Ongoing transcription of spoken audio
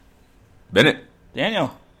Bennett,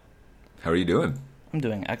 Daniel, how are you doing? I'm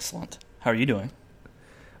doing excellent. How are you doing?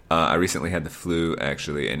 I recently had the flu,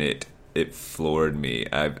 actually, and it floored me.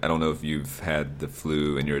 I don't know if you've had the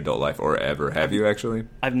flu in your adult life or ever. Have you, actually?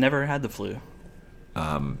 I've never had the flu.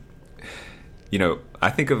 I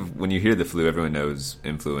think of when you hear the flu, everyone knows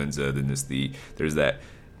influenza. Then there's that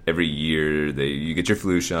every year you get your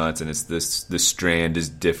flu shots, and it's the strand is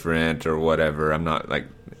different or whatever. I'm not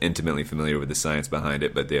intimately familiar with the science behind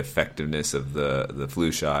it, but the effectiveness of the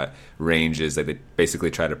flu shot ranges. They basically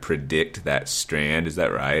try to predict that strand. Is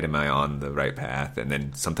that right? Am I on the right path? And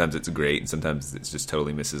then sometimes it's great, and sometimes it just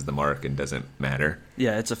totally misses the mark and doesn't matter.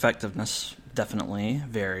 Yeah, its effectiveness definitely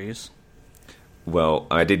varies. Well,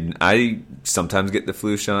 I sometimes get the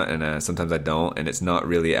flu shot, and sometimes I don't, and it's not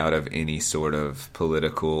really out of any sort of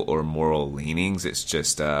political or moral leanings. It's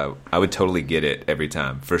just I would totally get it every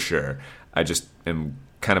time, for sure. I just am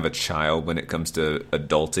kind of a child when it comes to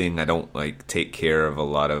adulting. I don't take care of a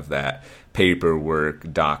lot of that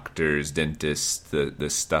paperwork, doctors, dentists, the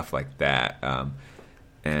stuff like that.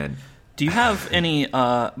 And do you have any?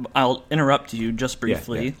 I'll interrupt you just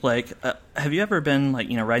briefly. Yeah. Have you ever been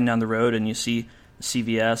riding down the road and you see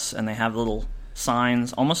CVS and they have little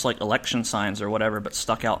signs, almost like election signs or whatever, but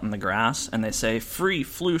stuck out in the grass, and they say "free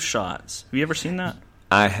flu shots"? Have you ever seen that?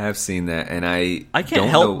 I have seen that, and I can't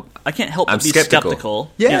help but be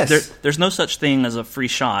skeptical. Yes, there's no such thing as a free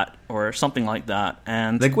shot or something like that.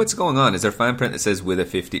 And what's going on? Is there fine print that says with a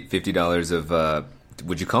 $50 of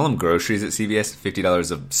would you call them groceries at CVS?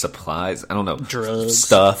 $50 of supplies? I don't know. Drugs.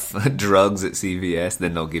 Drugs at CVS.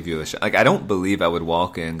 Then they'll give you a shot. I don't believe I would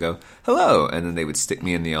walk in and go, hello, and then they would stick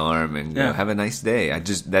me in the arm and go, have a nice day.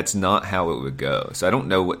 That's not how it would go. So I don't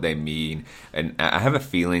know what they mean. And I have a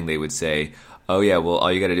feeling they would say, oh yeah, well,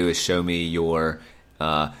 all you got to do is show me your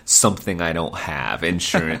something I don't have,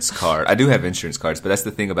 insurance card. I do have insurance cards, but that's the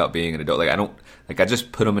thing about being an adult. I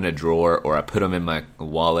just put them in a drawer, or I put them in my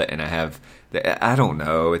wallet, and I don't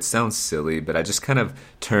know. It sounds silly, but I just kind of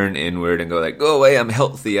turn inward and go go away, I'm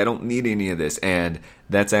healthy. I don't need any of this. And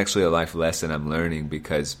that's actually a life lesson I'm learning,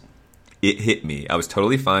 because it hit me. I was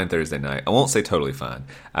totally fine Thursday night. I won't say totally fine.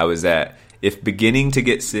 I was if beginning to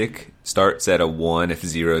get sick starts at a 1, if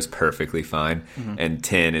 0 is perfectly fine, and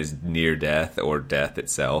 10 is near death or death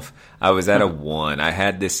itself, I was at a 1. I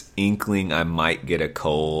had this inkling I might get a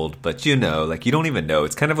cold, but you don't even know.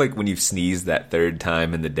 It's kind of like when you've sneezed that third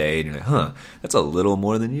time in the day, and you're like, that's a little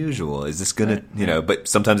more than usual. Is this going to, but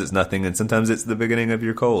sometimes it's nothing, and sometimes it's the beginning of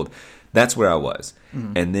your cold. That's where I was.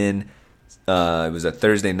 And then it was a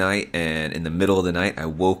Thursday night, and in the middle of the night, I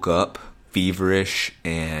woke up feverish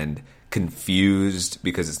and confused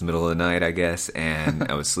because it's the middle of the night, I guess,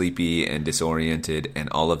 and I was sleepy and disoriented and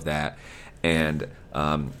all of that. And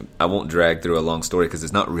I won't drag through a long story because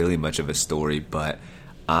it's not really much of a story, but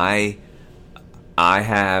I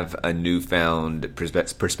have a newfound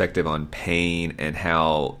perspective on pain and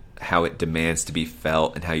how it demands to be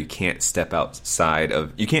felt, and how you can't step outside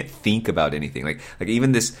of, you can't think about anything. Like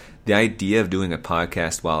even the idea of doing a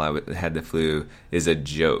podcast while I had the flu is a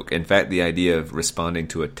joke. In fact, the idea of responding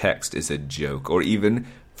to a text is a joke. Or even,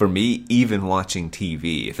 for me, even watching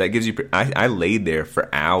TV. If that gives you, I laid there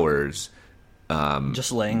for hours.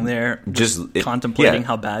 Just laying there, contemplating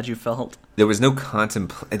how bad you felt. There was no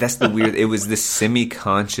that's the weird, it was this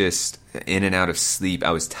semi-conscious in and out of sleep.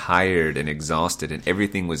 I was tired and exhausted, and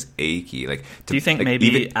everything was achy. Do you think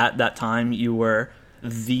maybe at that time you were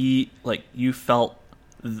you felt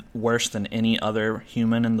worse than any other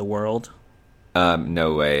human in the world?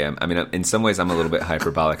 No way. I mean, in some ways, I'm a little bit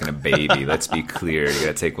hyperbolic and a baby. Let's be clear. You got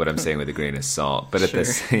to take what I'm saying with a grain of salt. But at the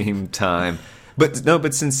same time,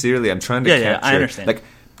 but sincerely, I'm trying to capture. Yeah, I understand.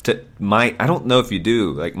 I don't know if you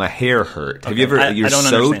do. My hair hurt. Have you ever? You're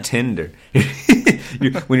so tender.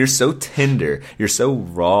 When you're so tender, you're so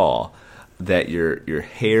raw that your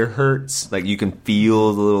hair hurts. You can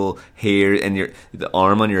feel the little hair and the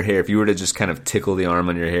arm on your hair. If you were to just kind of tickle the arm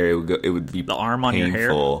on your hair, it would be the arm on painful.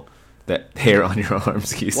 Your hair. That hair on your arm.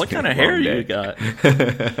 Excuse me. What kind of hair you got?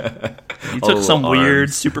 You took some weird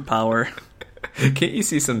superpower. Can't you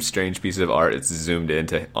see some strange piece of art? It's zoomed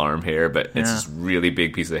into arm hair, but it's this really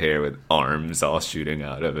big piece of hair with arms all shooting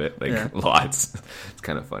out of it, lots. It's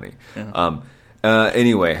kind of funny. Yeah.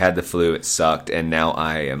 Anyway, had the flu. It sucked, and now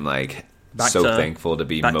I am thankful to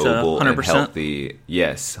be mobile and healthy.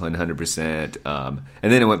 Yes, 100%.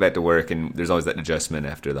 And then I went back to work, and there's always that adjustment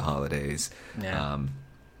after the holidays. Yeah.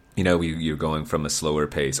 You're going from a slower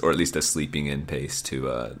pace, or at least a sleeping in pace,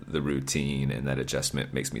 to the routine, and that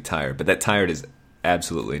adjustment makes me tired. But that tired is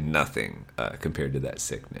absolutely nothing compared to that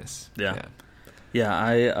sickness. Yeah.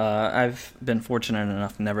 Yeah, I've been fortunate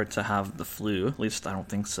enough never to have the flu. At least I don't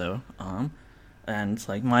think so. And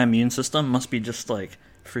like my immune system must be just like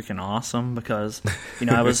freaking awesome because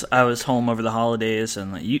I was home over the holidays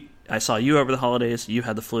and I saw you over the holidays. You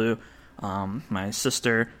had the flu. My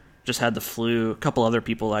sister just had the flu. A couple other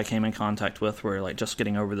people I came in contact with were like just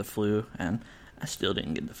getting over the flu, and I still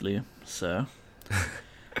didn't get the flu. So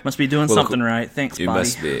must be doing something right. Thanks, you body.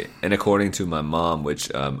 Must be. And according to my mom,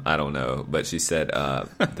 which I don't know, but she said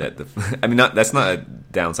that that's not a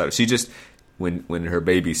downside. She just when her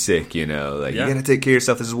baby's sick, you gotta take care of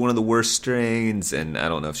yourself. This is one of the worst strains, and I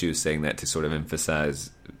don't know if she was saying that to sort of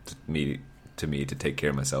emphasize to me to take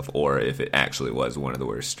care of myself, or if it actually was one of the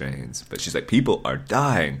worst strains. But she's like, people are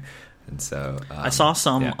dying, and so I saw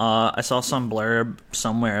some blurb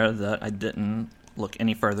somewhere that I didn't look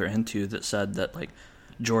any further into that said that like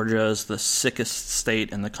Georgia is the sickest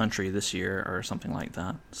state in the country this year, or something like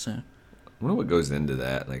that. So I wonder what goes into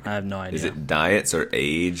that. Like, I have no idea. Is it diets or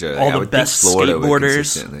age? Or, all the best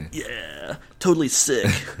skateboarders. Yeah, totally sick.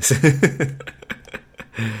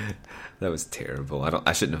 That was terrible.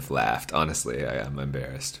 I shouldn't have laughed. Honestly, I'm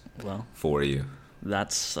embarrassed. Well, for you.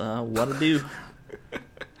 That's what I do.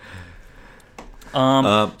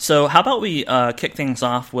 So how about we kick things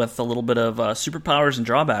off with a little bit of superpowers and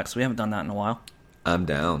drawbacks? We haven't done that in a while. I'm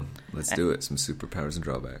down. Let's do it. Some superpowers and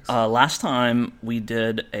drawbacks. Last time we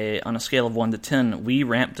did on a scale of 1 to 10, we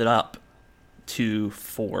ramped it up to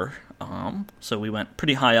 4. So we went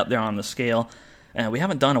pretty high up there on the scale. And we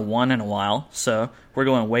haven't done a 1 in a while, so we're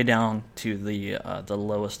going way down to the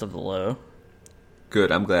lowest of the low.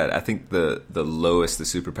 Good, I'm glad. I think the lowest the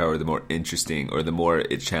superpower, the more interesting, or the more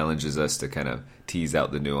it challenges us to kind of tease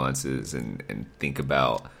out the nuances and think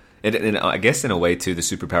about. And I guess in a way, too, the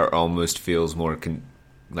superpower almost feels more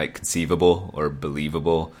conceivable or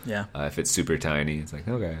believable. Yeah. If it's super tiny, it's like,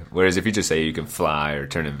 okay. Whereas if you just say you can fly or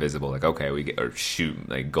turn invisible, like, okay, or shoot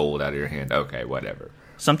like gold out of your hand, okay, whatever.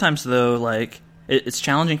 Sometimes, though, like, it's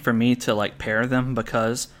challenging for me to like pair them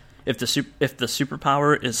because if the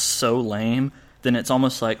superpower is so lame, then it's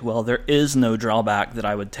almost like, well, there is no drawback that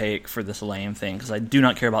I would take for this lame thing because I do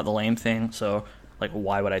not care about the lame thing. So, like,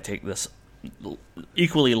 why would I take this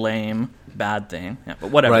equally lame bad thing? Yeah, but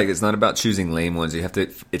whatever. Right, it's not about choosing lame ones. You have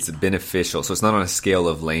to. It's beneficial, so it's not on a scale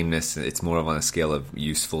of lameness. It's more of on a scale of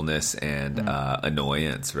usefulness and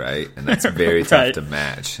annoyance, right? And that's very tough right. to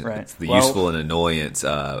match. Right. It's the useful and annoyance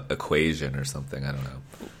equation or something. I don't know.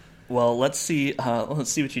 Well, let's see. Let's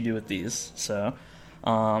see what you do with these. So,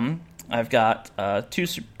 I've got I've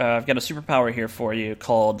got a superpower here for you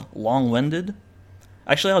called Long-Winded.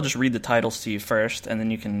 Actually, I'll just read the titles to you first, and then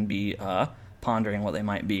you can be pondering what they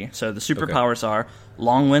might be. So the superpowers are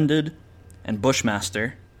Long-Winded and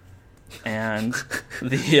Bushmaster, and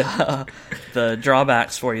the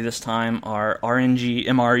drawbacks for you this time are RNG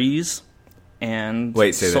MREs and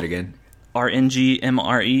wait, say that again. RNG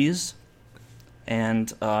MREs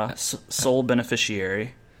and Sole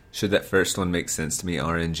Beneficiary. Should that first one make sense to me?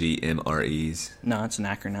 RNG MREs? No, it's an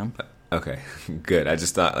acronym. Okay, good. I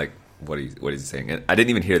just thought like. What is he saying? I didn't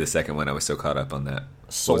even hear the second one. I was so caught up on that.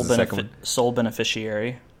 Sole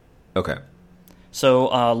Beneficiary. Okay. So,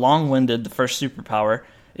 Long-Winded, the first superpower,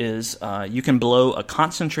 is you can blow a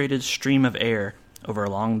concentrated stream of air over a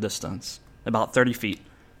long distance, about 30 feet.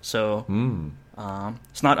 So,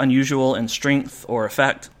 it's not unusual in strength or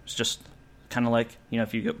effect. It's just kind of like,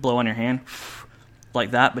 if you blow on your hand,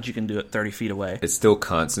 like that, but you can do it 30 feet away. It's still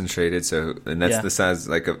concentrated, and that's the size,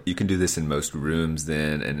 you can do this in most rooms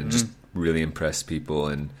then, and just really impress people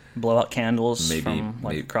and blow out candles from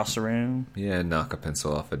across the room. Yeah, knock a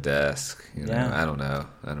pencil off a desk. I don't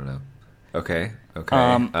know. Okay.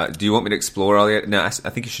 Do you want me to explore all the? No, I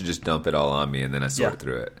think you should just dump it all on me, and then I sort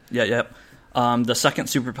through it. Yeah. The second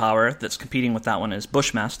superpower that's competing with that one is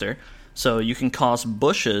Bushmaster. So you can cause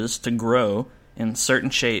bushes to grow in certain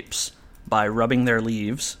shapes by rubbing their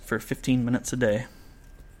leaves for 15 minutes a day.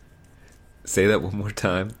 Say that one more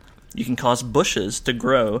time. You can cause bushes to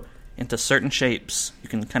grow into certain shapes. You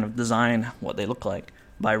can kind of design what they look like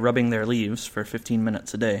by rubbing their leaves for 15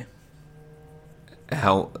 minutes a day.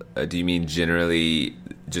 How do you mean generally?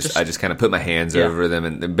 I just kind of put my hands over them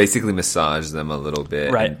and basically massage them a little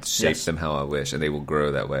bit and shape them how I wish, and they will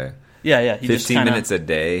grow that way. Yeah. 15 minutes a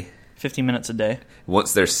day? 15 minutes a day.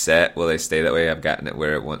 Once they're set, will they stay that way? I've gotten it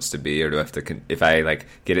where it wants to be, or do I have to? If I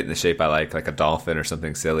get it in the shape I like a dolphin or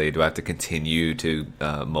something silly, do I have to continue to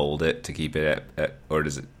mold it to keep it at or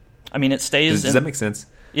does it? I mean, it stays. Does that make sense?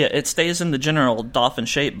 Yeah, it stays in the general dolphin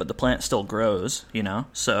shape, but the plant still grows.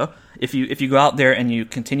 So if you go out there and you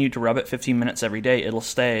continue to rub it 15 minutes every day, it'll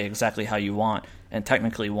stay exactly how you want, and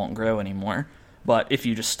technically won't grow anymore. But if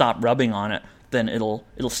you just stop rubbing on it, then it'll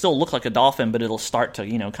still look like a dolphin, but it'll start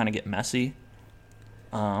to kind of get messy.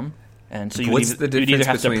 And so you'd either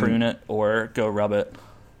have to prune it or go rub it.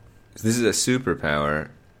 This is a superpower.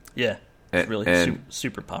 Yeah, it's really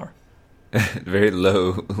superpower. Very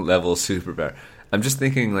low level superpower. I'm just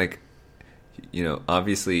thinking, like,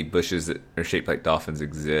 obviously bushes that are shaped like dolphins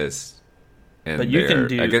exist. But you can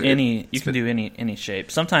do any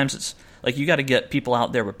shape. Sometimes it's like you got to get people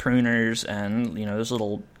out there with pruners and those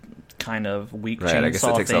little kind of weak chainsaw I guess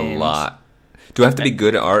it takes things. A lot. Do I have to be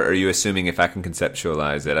good at art, or are you assuming if I can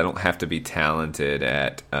conceptualize it, I don't have to be talented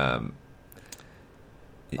at... do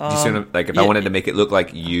you see what if I wanted to make it look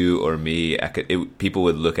like you or me, people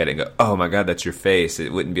would look at it and go, oh my God, that's your face.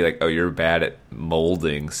 It wouldn't be like, oh, you're bad at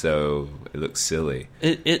molding, so it looks silly.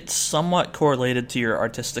 It's somewhat correlated to your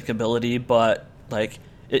artistic ability, but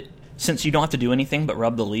since you don't have to do anything but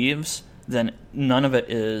rub the leaves, then none of it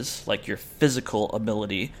is like your physical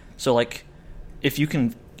ability. So if you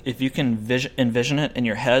can envision it in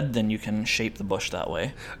your head, then you can shape the bush that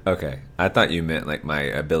way. Okay. I thought you meant like my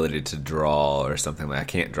ability to draw or something. Like I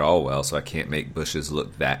can't draw well, so I can't make bushes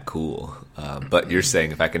look that cool. But you're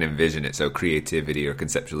saying if I can envision it, so creativity or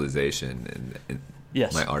conceptualization and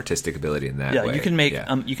yes, my artistic ability in that way. Yeah,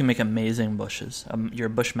 you can make amazing bushes. You're a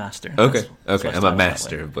bush master. Okay. I'm a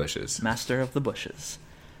master of bushes. Master of the bushes.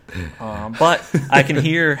 But I can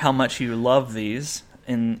hear how much you love these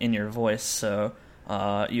in your voice, so...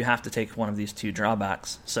 you have to take one of these two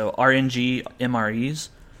drawbacks. So RNG MREs,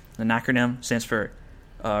 the acronym stands for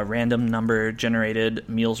Random Number Generated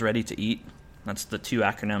Meals Ready to Eat. That's the two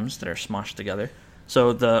acronyms that are smoshed together.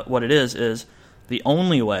 So what it is the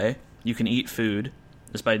only way you can eat food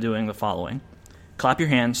is by doing the following. Clap your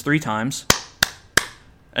hands 3 times,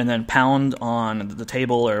 and then pound on the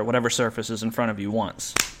table or whatever surface is in front of you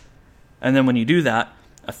once. And then when you do that,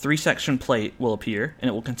 a 3-section plate will appear, and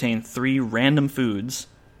it will contain 3 random foods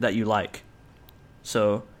that you like.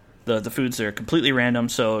 So the foods are completely random,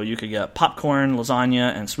 so you could get popcorn,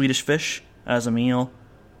 lasagna, and Swedish fish as a meal,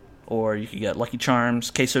 or you could get Lucky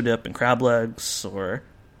Charms, queso dip, and crab legs, or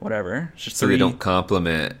whatever. It's just so 3. They don't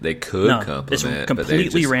complement. They could complement. It's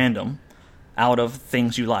completely random out of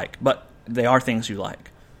things you like, but they are things you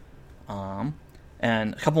like.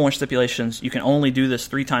 And a couple more stipulations. You can only do this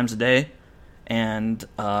 3 times a day, and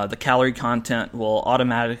the calorie content will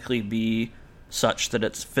automatically be such that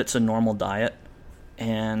it fits a normal diet.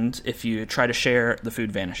 And if you try to share, the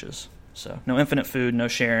food vanishes. So no infinite food, no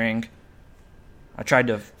sharing. I tried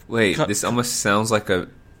to... Wait, this almost sounds like a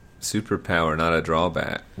superpower, not a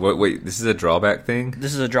drawback. Wait, this is a drawback thing?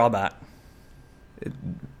 This is a drawback.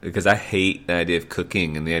 Because I hate the idea of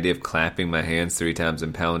cooking and the idea of clapping my hands 3 times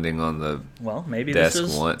and pounding on the desk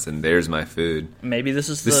once, and there's my food. Maybe this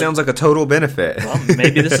sounds like a total benefit. Well,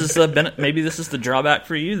 maybe this is the drawback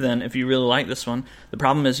for you then. If you really like this one, the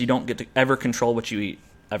problem is you don't get to ever control what you eat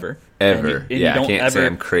ever. I can't say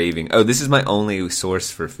I'm craving. Oh, this is my only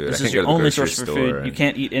source for food. This is your only source for food. You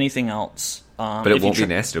can't eat anything else. But it won't be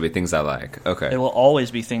nasty. It'll be things I like. Okay. It will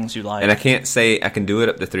always be things you like. And I can't say I can do it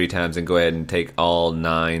up to 3 times and go ahead and take all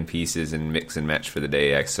 9 pieces and mix and match for the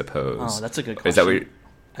day, I suppose. Oh, that's a good question. Is that what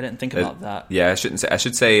I didn't think about that. Yeah, I shouldn't say. I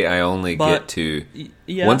should say I only get to...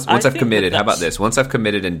 Yeah, once I've committed, how about this? Once I've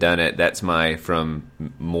committed and done it, that's my from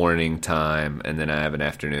morning time, and then I have an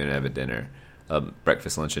afternoon and I have a dinner.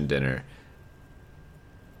 Breakfast, lunch, and dinner.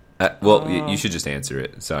 You should just answer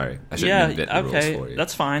it. Sorry. I shouldn't invent the rules for you.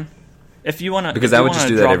 That's fine. If you want to, because I would just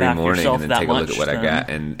do that every morning and then take a look at what I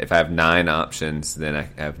got. And if I have 9 options, then I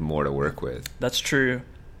have more to work with. That's true,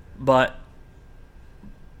 but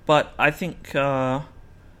I think I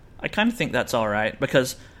kind of think that's all right,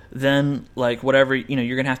 because then whatever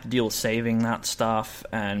you're gonna have to deal with saving that stuff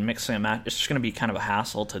and mixing and match. It's just gonna be kind of a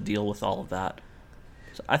hassle to deal with all of that.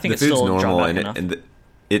 So I think it's still normal enough.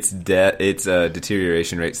 Its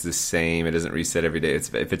deterioration rate's the same. It doesn't reset every day.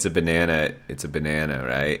 If it's a banana, it's a banana,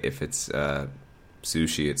 right? If it's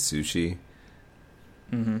sushi, it's sushi.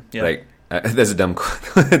 Mm-hmm. Yeah. That's a dumb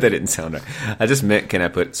quote. That didn't sound right. I just meant, can I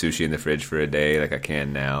put sushi in the fridge for a day like I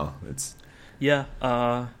can now? That's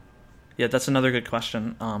another good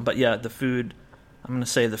question. But yeah, the food, I'm going to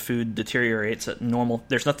say the food deteriorates at normal.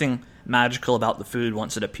 There's nothing magical about the food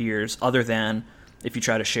once it appears, other than if you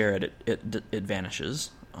try to share it, it vanishes.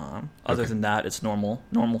 Other than that, it's normal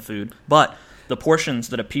food. But the portions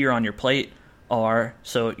that appear on your plate are,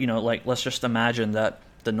 so, let's just imagine that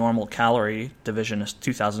the normal calorie division is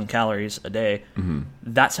 2,000 calories a day. Mm-hmm.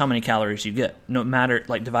 That's how many calories you get. No matter,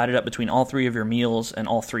 divided up between all 3 of your meals and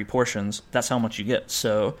all 3 portions, that's how much you get.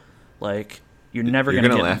 So, you're never going to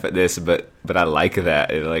get... You're going to laugh at this, but I like that.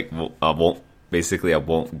 basically I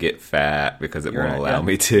won't get fat because it You're won't right, allow yeah.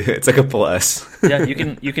 me to. It's like a plus. Yeah, you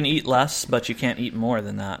can eat less, but you can't eat more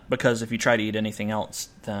than that, because if you try to eat anything else,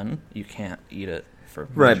 then you can't eat it for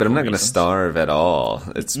Right, but I'm not going to reasons. starve at all.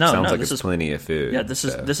 It sounds like this it's is plenty of food. Yeah, this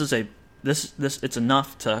it's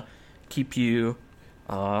enough to keep you,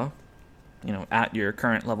 at your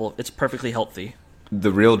current level. It's perfectly healthy.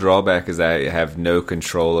 The real drawback is I have no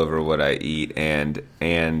control over what I eat,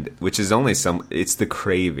 and which is only it's the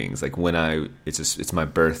cravings. Like when it's my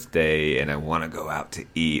birthday and I want to go out to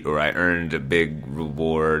eat, or I earned a big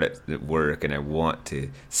reward at work and I want to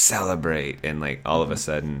celebrate, and like all of a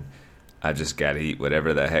sudden I just got to eat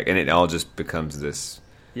whatever the heck, and it all just becomes this.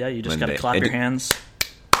 Yeah, you just got to Monday. clap your hands.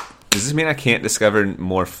 Does this mean I can't discover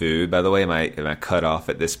more food? By the way, am I cut off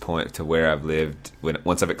at this point to where I've lived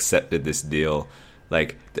once I've accepted this deal?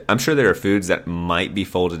 Like, I'm sure there are foods that might be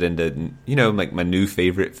folded into, like my new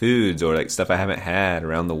favorite foods, or like stuff I haven't had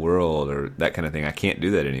around the world, or that kind of thing. I can't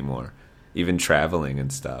do that anymore. Even traveling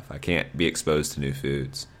and stuff, I can't be exposed to new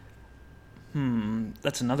foods.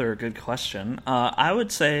 That's another good question. I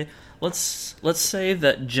would say let's say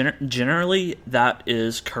that generally that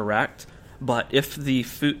is correct. But if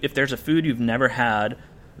there's a food you've never had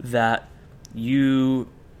that you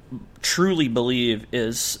truly believe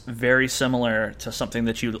is very similar to something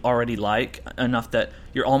that you already like enough that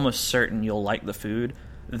you're almost certain you'll like the food,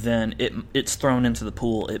 then it's thrown into the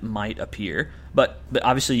pool. It might appear, but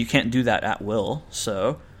obviously you can't do that at will.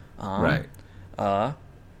 So, Right.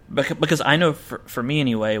 Because I know for me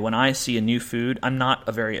anyway, when I see a new food, I'm not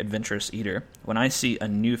a very adventurous eater. When I see a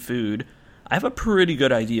new food, I have a pretty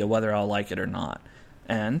good idea whether I'll like it or not.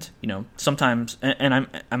 And, sometimes, and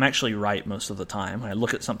I'm actually right most of the time. I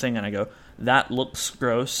look at something and I go, that looks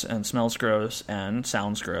gross and smells gross and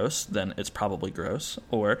sounds gross, then it's probably gross.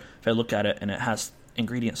 Or if I look at it and it has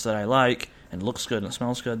ingredients that I like and looks good and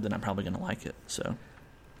smells good, then I'm probably going to like it. So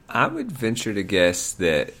I would venture to guess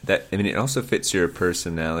that it also fits your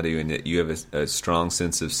personality, in that you have a strong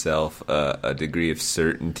sense of self, a degree of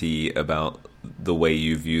certainty about the way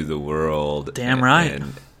you view the world. Damn right.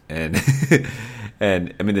 And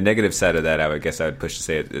and I mean, the negative side of that, I would push to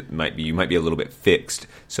say it might be, you might be a little bit fixed.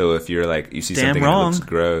 So if you're like, you see Damn something wrong. that looks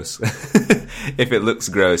gross, if it looks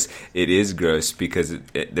gross, it is gross because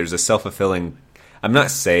there's a self-fulfilling. I'm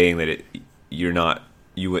not saying that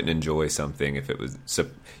you wouldn't enjoy something if it was.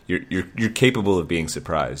 You're capable of being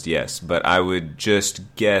surprised, yes, but I would just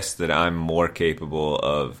guess that I'm more capable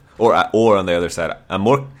of, or on the other side, I'm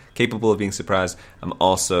more capable of being surprised. I'm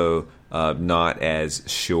also not as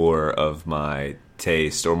sure of my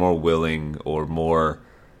taste, or more willing, or more,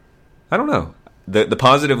 I don't know. The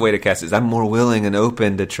positive way to cast it is I'm more willing and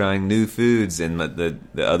open to trying new foods, and the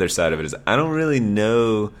other side of it is I don't really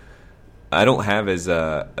know. I don't have as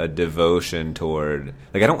a devotion toward,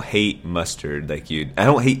 like, I don't hate mustard like you. I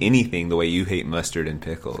don't hate anything the way you hate mustard and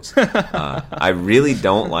pickles. I really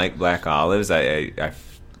don't like black olives.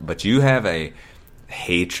 But you have a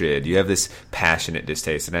hatred. You have this passionate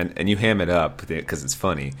distaste, and you ham it up because it's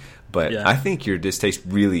funny. But yeah. I think your distaste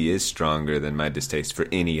really is stronger than my distaste for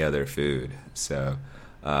any other food. So,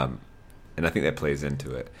 and I think that plays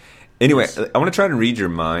into it. Anyway, yes. I want to try to read your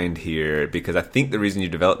mind here, because I think the reason you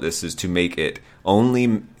developed this is to make it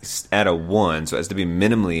only at a 1, so as to be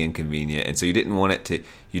minimally inconvenient. And so you didn't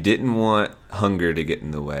want hunger to get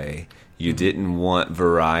in the way. You didn't want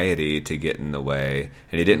variety to get in the way.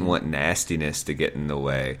 And you didn't want nastiness to get in the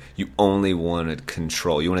way. You only wanted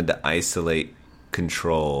control. You wanted to isolate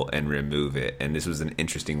control and remove it. And this was an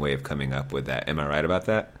interesting way of coming up with that. Am I right about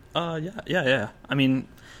that? Yeah. I mean,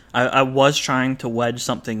 I was trying to wedge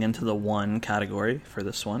something into the 1 category for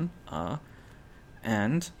this one,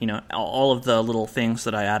 and all of the little things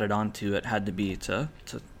that I added onto it had to be to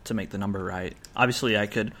make the number right. Obviously, I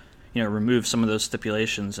could remove some of those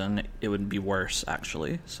stipulations and it would be worse,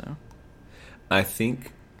 actually. So, I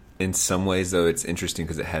think in some ways, though, it's interesting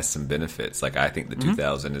because it has some benefits. Like, I think the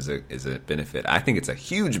 2000 is a benefit. I think it's a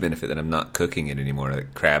huge benefit that I'm not cooking it anymore.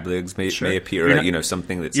 Like, crab legs may appear,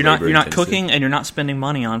 something that's you're not cooking and you're not spending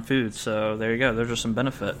money on food. So there you go. Those are some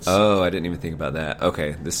benefits. Oh, I didn't even think about that.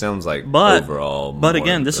 Okay, this sounds like overall. But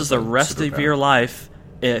again, this is the rest of your life.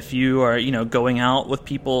 If you are going out with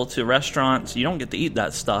people to restaurants, you don't get to eat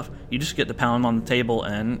that stuff. You just get to pound on the table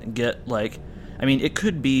and get it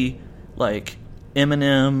could be like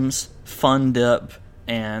M&M's, Fun Dip,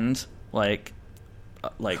 and like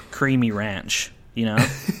creamy ranch.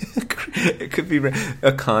 It could be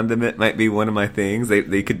a condiment. Might be one of my things.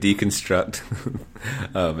 They could deconstruct.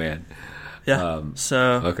 Oh man. Yeah.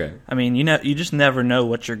 Okay. I mean, you just never know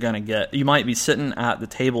what you're gonna get. You might be sitting at the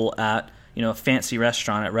table at a fancy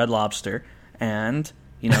restaurant at Red Lobster, and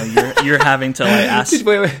you're having to like ask.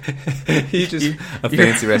 Wait. You just a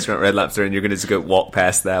fancy restaurant, Red Lobster, and you're gonna just go walk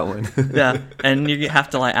past that one. Yeah, and you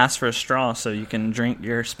have to like ask for a straw so you can drink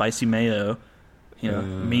your spicy mayo,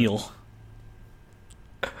 meal.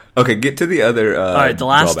 Okay, get to the other. All right, the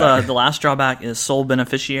last drawback is sole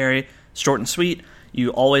beneficiary. Short and sweet.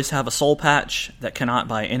 You always have a soul patch that cannot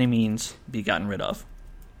by any means be gotten rid of.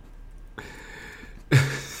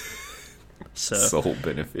 So soul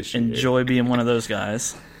beneficiary. Enjoy being one of those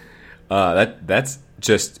guys. That's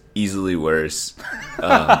just easily worse.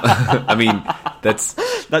 I mean,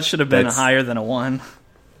 that should have been higher than a 1.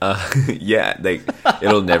 Yeah, like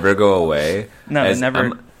it'll never go away. No, it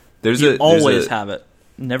never. You always have it.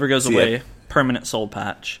 Never goes away. Permanent soul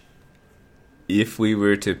patch. If we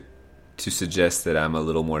were to suggest that I'm a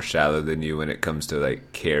little more shallow than you when it comes to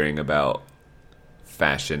like caring about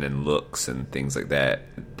fashion and looks and things like that,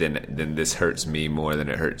 then this hurts me more than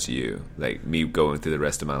it hurts you. Like me going through the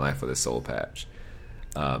rest of my life with a soul patch,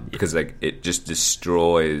 because like it just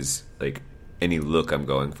destroys like any look I'm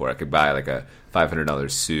going for. I could buy like a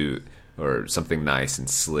 $500 suit or something nice and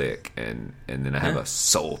slick, and then I have a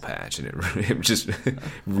soul patch, and it just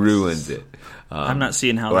ruins it. I'm not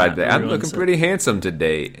seeing how that I'm looking pretty handsome to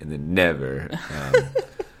date, and then never.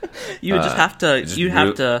 You would just have to.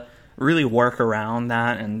 Have to really work around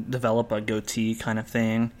that and develop a goatee kind of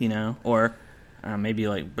thing, or maybe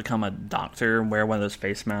like become a doctor and wear one of those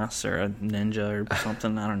face masks or a ninja or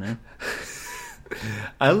something. I don't know.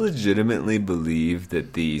 I legitimately believe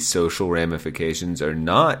that the social ramifications are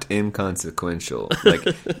not inconsequential.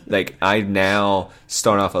 Like I now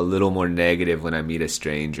start off a little more negative when I meet a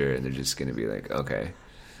stranger, and they're just going to be like, okay,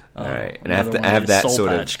 all right, and I have that soul sort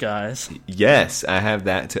patch of guys. Yes, I have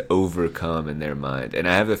that to overcome in their mind, and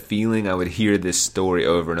I have a feeling I would hear this story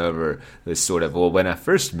over and over. This sort of, well, when I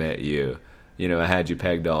first met you, I had you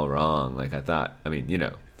pegged all wrong. Like I thought,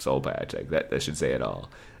 soul patch, like that should say it all.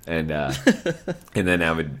 And and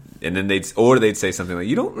then they'd say something like,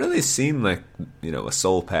 you don't really seem like a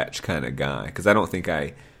soul patch kind of guy, because I don't think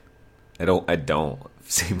I don't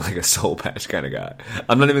seem like a soul patch kind of guy.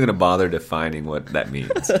 I'm not even going to bother defining what that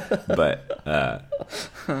means. But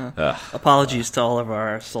apologies to all of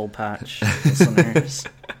our soul patch listeners.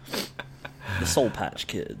 The soul patch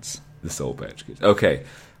kids. The soul patch kids. Okay.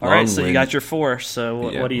 All right, so you got your 4. So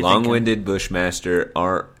what do you think? Long-winded Bushmaster,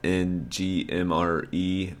 RNGMRE,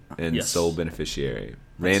 and yes. Soul Beneficiary.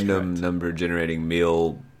 Random number generating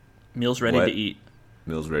meals ready to eat.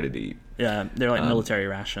 Meals ready to eat. Yeah, they're like military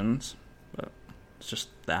rations, but it's just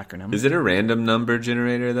the acronym. Is it a random number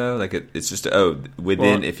generator though? Like it's just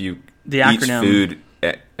if you the acronym food.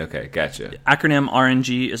 Okay, gotcha. Acronym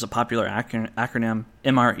RNG is a popular acronym.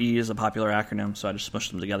 MRE is a popular acronym, so I just smushed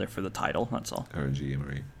them together for the title. That's all.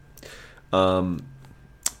 RNG, MRE.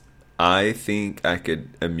 I think I could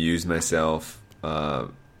amuse myself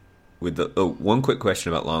with the one quick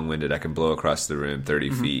question about long-winded. I can blow across the room 30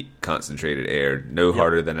 feet, concentrated air,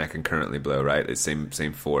 harder than I can currently blow. Right, it's same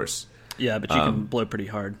force. Yeah, but you can blow pretty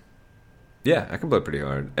hard. Yeah, I can blow pretty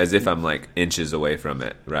hard, as if I'm like inches away from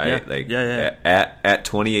it, right? Yeah. At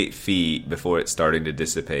 28 feet before it's starting to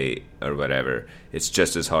dissipate or whatever, it's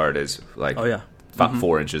just as hard as like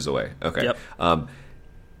 4 inches away. Okay. Yep.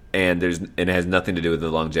 And it has nothing to do with the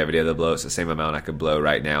longevity of the blow. It's the same amount I could blow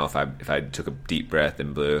right now if I took a deep breath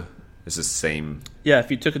and blew. It's the same. Yeah, if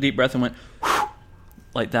you took a deep breath and went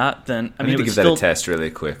like that, then I need to give that a test really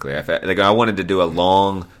quickly. I wanted to do a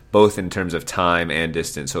long, both in terms of time and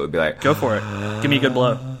distance, so it would be like, go for it. Give me a good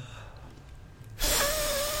blow.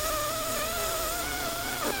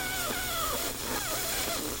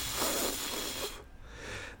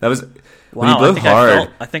 That was wow. When you blow hard.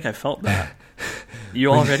 I think I felt that.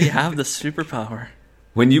 You already have the superpower.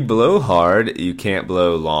 When you blow hard, you can't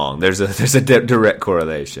blow long. There's a direct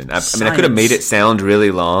correlation. I could have made it sound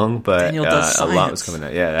really long, but a lot was coming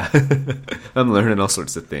out. Yeah, I'm learning all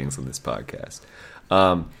sorts of things on this podcast.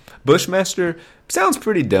 Bushmaster sounds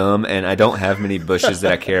pretty dumb, and I don't have many bushes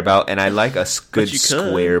that I care about, and I like a good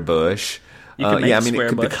square bush. It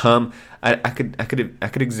could become. I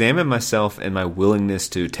could examine myself and my willingness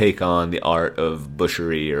to take on the art of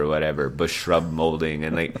bushery or whatever, bush shrub molding,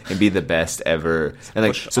 and be the best ever.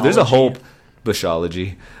 And so there's a whole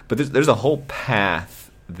bushology, but there's a whole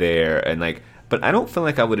path there, and but I don't feel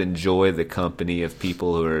like I would enjoy the company of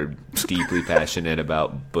people who are deeply passionate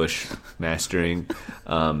about bush mastering.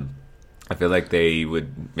 I feel like they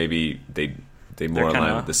would they more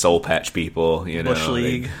align with the soul patch people, Bush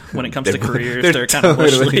League. When it comes to careers, they're kind of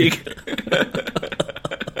Bush League.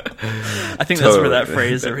 I think that's where that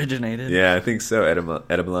phrase originated. Yeah, I think so,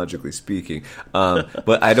 etymologically speaking.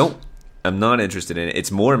 But I don't I'm not interested in it.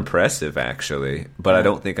 It's more impressive, actually, but I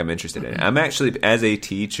don't think I'm interested in it. I'm actually, as a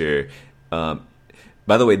teacher,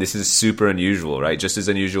 by the way, this is super unusual, right? Just as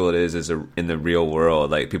unusual it is in the real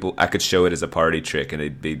world. Like, people, I could show it as a party trick,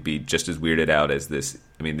 and they'd be just as weirded out as this.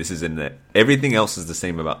 I mean, this is everything else is the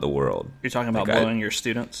same about the world. You're talking about blowing your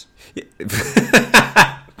students?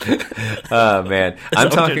 Oh, man.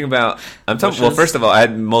 Well, first of all, I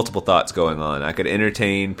had multiple thoughts going on. I could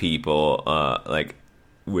entertain people,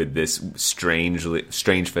 with this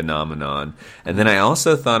strange phenomenon. And then I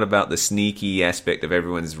also thought about the sneaky aspect of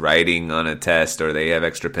everyone's writing on a test, or they have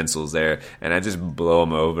extra pencils there, and I just blow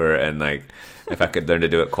them over, and like, if I could learn to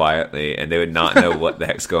do it quietly, and they would not know what the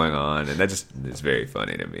heck's going on, and that just is very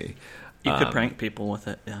funny to me. You could prank people with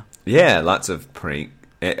it, yeah. Yeah, lots of prank.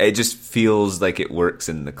 It just feels like it works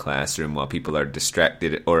in the classroom while people are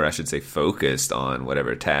distracted, or I should say focused on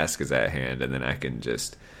whatever task is at hand, and then I can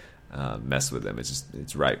just mess with them.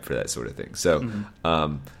 It's ripe for that sort of thing. So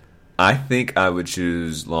I think I would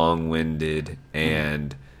choose long-winded,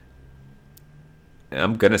 and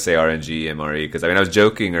I'm gonna say RNG MRE, because I was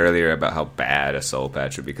joking earlier about how bad a soul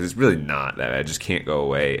patch would be, because it's really not that. I just can't go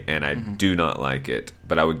away, and I do not like it,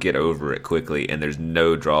 but I would get over it quickly, and there's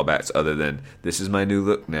no drawbacks other than this is my new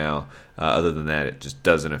look now. Other than that, it just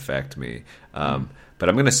doesn't affect me. But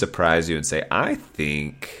I'm gonna surprise you and say I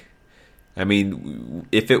think,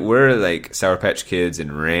 if it were like Sour Patch Kids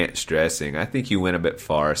and ranch dressing, I think you went a bit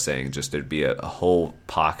far saying just there'd be a whole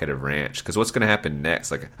pocket of ranch. Because what's going to happen next?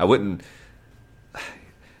 Like, I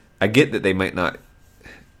get that they might not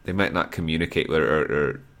communicate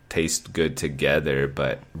or taste good together,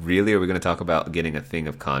 but really, are we going to talk about getting a thing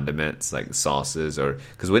of condiments like sauces, or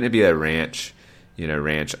because wouldn't it be a ranch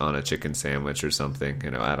on a chicken sandwich or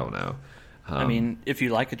something? I don't know. If you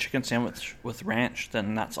like a chicken sandwich with ranch,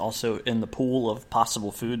 then that's also in the pool of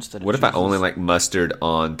possible foods that. What if I only like mustard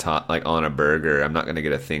on top, like on a burger? I'm not going to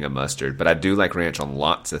get a thing of mustard, but I do like ranch on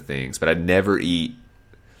lots of things. But I'd never eat.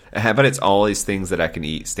 How about it's all these things that I can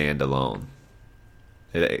eat standalone?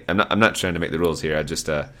 I'm not trying to make the rules here. I just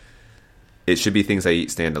it should be things I eat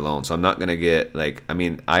standalone. So I'm not going to get I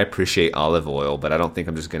appreciate olive oil, but I don't think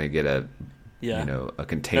I'm just going to get a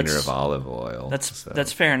container of olive oil.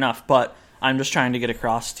 That's fair enough, but I'm just trying to get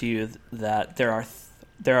across to you that there are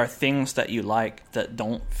things that you like that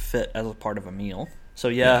don't fit as a part of a meal. So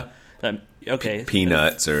okay,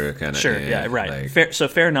 peanuts or kind of sure, yeah, right.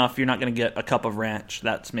 Fair enough. You're not going to get a cup of ranch.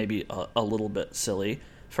 That's maybe a little bit silly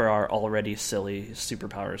for our already silly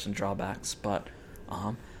superpowers and drawbacks. But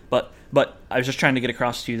I was just trying to get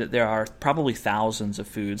across to you that there are probably thousands of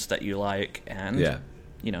foods that you like, and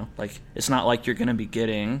it's not like you're going to be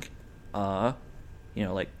getting, like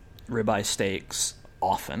ribeye steaks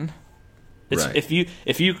often. It's right.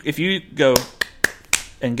 If you go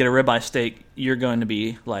and get a ribeye steak, you're going to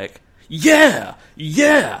be like, yeah,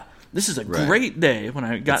 this is a great day when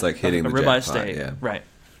I got like hitting a the ribeye jackpot, steak. yeah. Right.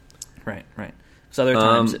 So other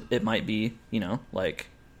times it might be, like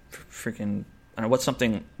freaking. I don't know, what's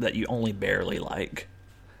something that you only barely like.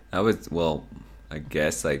 I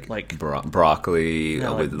guess like broccoli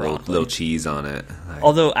with little cheese on it.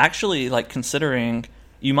 Although actually, considering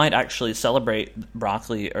you might actually celebrate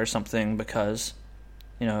broccoli or something because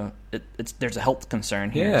there's a health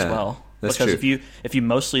concern here as well. That's because true. if you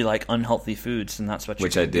mostly like unhealthy foods, then that's what you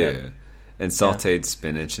I do. Get. And sauteed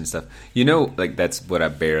spinach and stuff. That's what I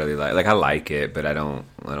barely like. Like, I like it, but I don't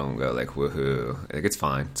go like woohoo. Like, it's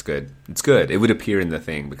fine. It's good. It would appear in the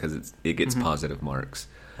thing because it gets positive marks.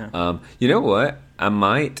 Yeah. You know what? I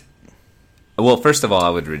might. Well, first of all, I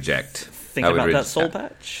would reject. Think about that soul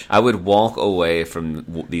patch. I would walk away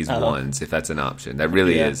from these ones if that's an option. That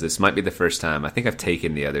really is. This might be the first time. I think I've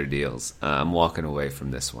taken the other deals. I'm walking away from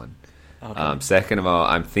this one. Okay. Second of all,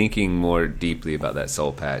 I'm thinking more deeply about that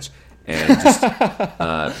soul patch. And just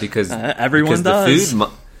because everyone does.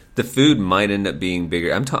 The food might end up being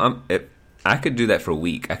bigger. I could do that for a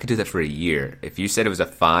week. I could do that for a year. If you said it was a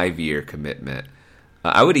 5-year commitment,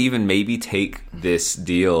 I would even maybe take this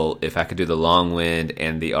deal if I could do the long wind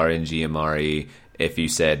and the RNG MRE. If you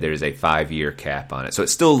said there's a 5-year cap on it, so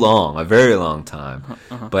it's still long, a very long time.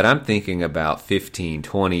 But I'm thinking about 15,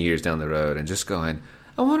 20 years down the road, and just going,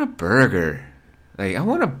 I want a burger.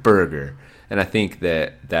 And I think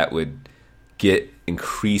that would get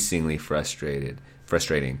increasingly frustrating.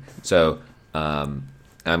 So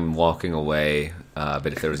I'm walking away, but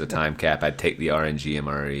if there was a time cap, I'd take the RNG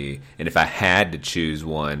MRE. And if I had to choose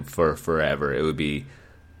one for forever, it would be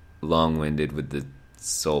long-winded with the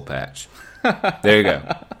soul patch. There you go.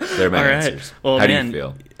 There are my answers. Well, How do you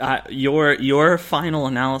feel? Your final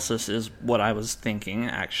analysis is what I was thinking,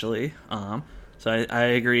 actually. So I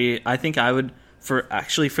agree. I think I would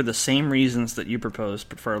for the same reasons that you proposed,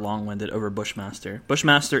 prefer Long-Winded over Bushmaster.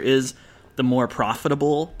 Bushmaster is the more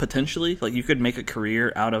profitable, potentially. Like, you could make a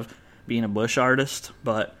career out of being a bush artist,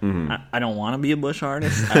 but I don't want to be a bush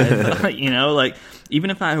artist. Like, even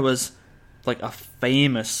if I was like a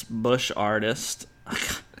famous bush artist,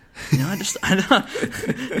 I just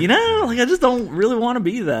don't really want to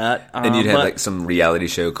be that. And you'd have like some reality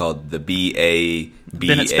show called the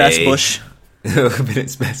Bennett's Best Bush.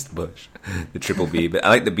 Bennett's Best Bush, the triple B. But I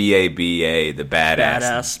like the BABA, the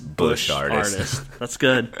badass bush artist. That's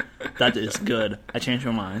good. That is good. I changed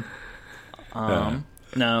my mind.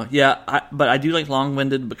 But I do like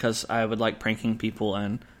Long-Winded because I would like pranking people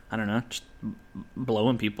and, I don't know, just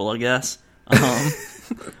blowing people, I guess,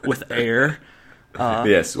 with air.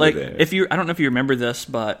 Yes, like with air. If you, I don't know if you remember this,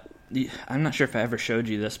 but I'm not sure if I ever showed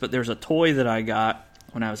you this, but there's a toy that I got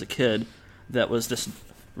when I was a kid that was this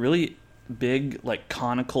really big, like,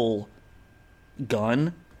 conical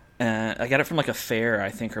gun. I got it from like a fair, I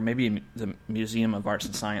think, or maybe the Museum of Arts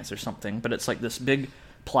and Science or something. But it's like this big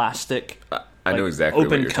plastic, I know exactly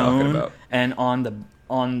open what you're cone, talking about. And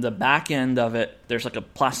on the back end of it, there's like a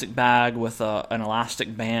plastic bag with an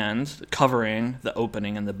elastic band covering the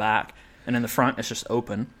opening in the back, and in the front it's just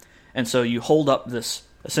open. And so you hold up this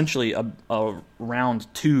essentially a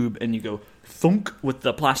round tube, and you go thunk with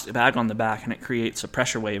the plastic bag on the back, and it creates a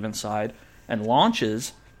pressure wave inside and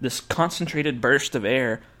launches this concentrated burst of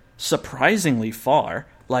air surprisingly far.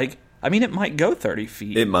 Like, I mean, it might go 30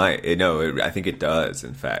 feet. It might. I think it does,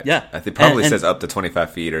 in fact. Yeah. I think it probably says up to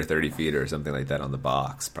 25 feet or 30 feet or something like that on the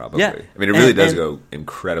box, probably. Yeah. I mean, it really does go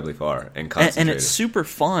incredibly far and concentrated. And it's super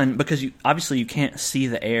fun because obviously you can't see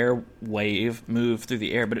the air wave move through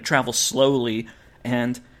the air, but it travels slowly,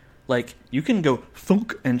 and like you can go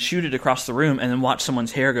thunk and shoot it across the room and then watch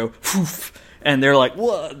someone's hair go poof, and they're like,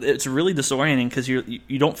 "Whoa!" It's really disorienting because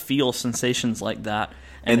you don't feel sensations like that.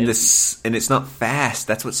 And it's not fast.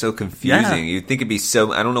 That's what's so confusing. Yeah. You'd think it'd be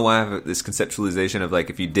so. I don't know why I have this conceptualization of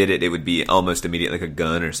like if you did it, it would be almost immediate, like a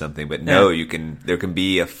gun or something. But no, you can. There can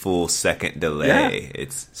be a full second delay. Yeah.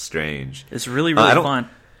 It's strange. It's really fun.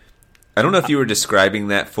 I don't know if you were describing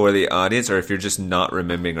that for the audience or if you're just not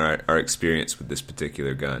remembering our experience with this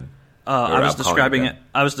particular gun. I was describing it.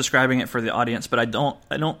 I was describing it for the audience, but I don't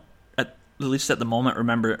at least at the moment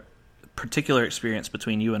remember a particular experience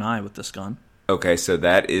between you and I with this gun. Okay, so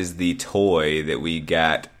that is the toy that we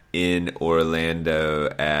got in Orlando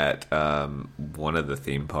at one of the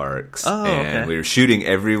theme parks. Oh, and okay. We were shooting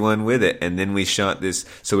everyone with it, and then we shot this.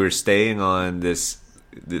 So we were staying on this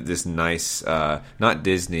nice, not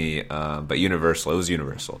Disney, but Universal. It was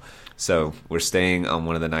Universal. So we're staying on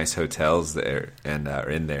one of the nice hotels there, and are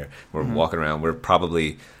in there. We're walking around. We're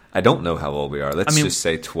probably, I don't know how old we are. Let's just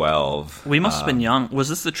say 12. We must have been young. Was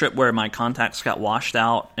this the trip where my contacts got washed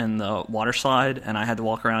out in the water slide and I had to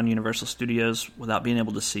walk around Universal Studios without being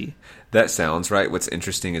able to see? That sounds right. What's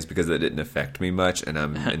interesting is because it didn't affect me much, and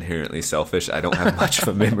I'm inherently selfish, I don't have much of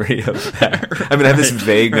a memory of that. I mean, I have this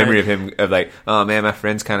vague memory of him, of like, oh man, my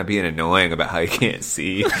friend's kind of being annoying about how he can't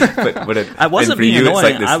see. But I wasn't being annoying. It's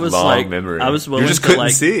like this I was long like, memory. I was willing you just to couldn't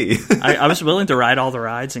like, see. I was willing to ride all the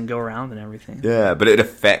rides and go around and everything. Yeah, but it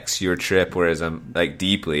affects your trip, whereas I'm like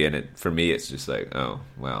deeply, and for me, it's just like, oh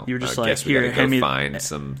well. You were just I like, guess we here, gotta hand go me find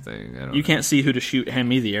something. I don't you know. can't see who to shoot. Hand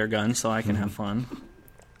me the air gun so I can have fun.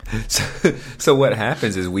 So what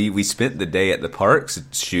happens is we spent the day at the parks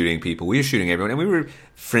shooting people. We were shooting everyone, and we were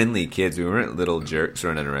friendly kids. We weren't little jerks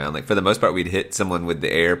running around. Like for the most part, we'd hit someone with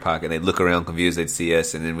the air pocket. They'd look around confused. They'd see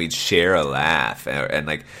us, and then we'd share a laugh. And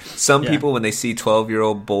like some people, when they see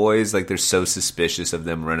 12-year-old boys, like they're so suspicious of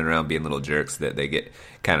them running around being little jerks that they get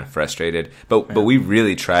kind of frustrated. But we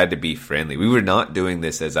really tried to be friendly. We were not doing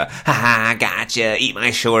this as a "ha ha, gotcha, eat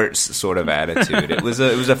my shorts" sort of attitude. It was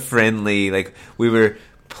a friendly, like we were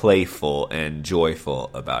playful and joyful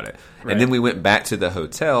about it. Right. And then we went back to the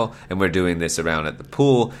hotel, and we're doing this around at the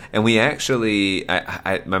pool, and we actually,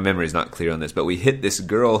 my memory is not clear on this, but we hit this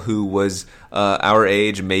girl who was our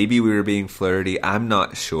age. Maybe we were being flirty, I'm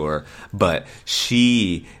not sure, but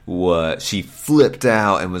she flipped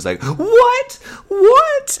out and was like,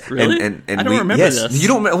 what? Really? And I don't remember this. You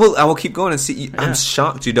don't remember? Well, I will keep going and see. Yeah. I'm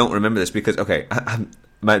shocked you don't remember this because, okay,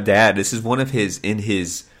 my dad, this is one of his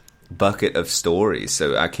bucket of stories,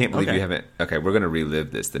 so I can't believe you haven't. Okay, we're gonna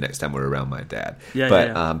relive this the next time we're around my dad.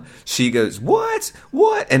 She goes, what,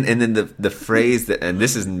 and then the phrase that, and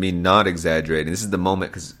this is me not exaggerating, this is the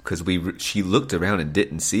moment because she looked around and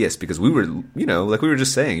didn't see us because we were, like we were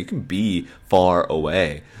just saying, you can be far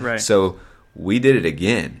away, right? So we did it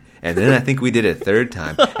again. And then I think we did it a third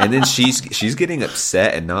time. And then she's getting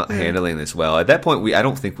upset and not handling this well. At that point, I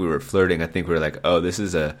don't think we were flirting. I think we were like, oh, this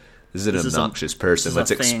is a this is an obnoxious person.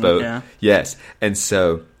 Let's expose. Yeah. Yes. And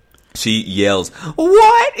so she yells,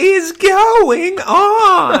 "What is going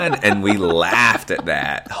on?" And we laughed at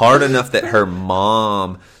that hard enough that her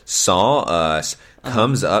mom saw us,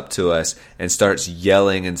 comes up to us, and starts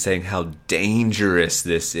yelling and saying how dangerous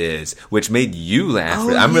this is, which made you laugh.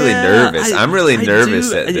 I'm really nervous. I'm really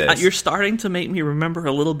nervous at this. You're starting to make me remember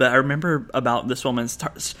a little bit. I remember about this woman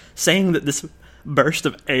saying that this burst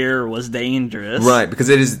of air was dangerous. Right, because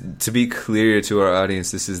it is, to be clear to our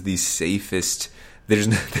audience, this is the safest.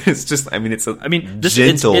 It's just, I mean, it's a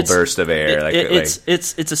gentle burst of air.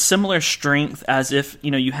 It's a similar strength as if,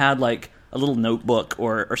 you had like a little notebook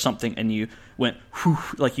or something, and you went whew,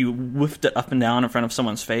 like you whiffed it up and down in front of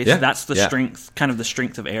someone's face. Yeah, that's the strength, kind of the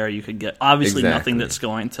strength of air you could get. Obviously, nothing that's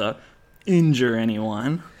going to injure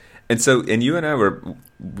anyone. And you and I were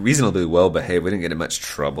reasonably well behaved. We didn't get in much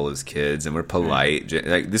trouble as kids, and we're polite.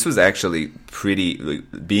 Like, this was actually pretty.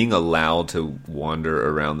 Being allowed to wander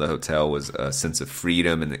around the hotel was a sense of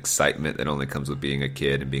freedom and excitement that only comes with being a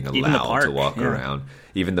kid and being allowed to walk around.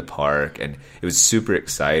 Even the park, and it was super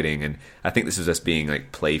exciting. And I think this was us being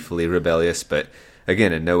like playfully rebellious, but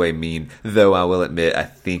again, in no way mean. Though I will admit, I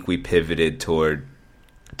think we pivoted toward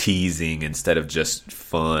teasing instead of just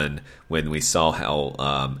fun when we saw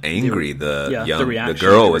how angry the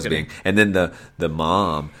girl was being. And then the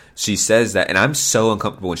mom, she says that, and I'm so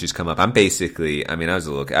uncomfortable when she's come up. I'm basically, I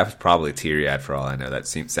was probably teary-eyed for all I know. That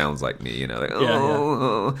sounds like me, like,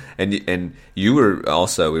 oh. And you were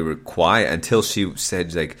also, we were quiet until she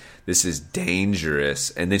said, like, this is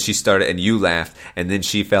dangerous. And then she started, and you laughed, and then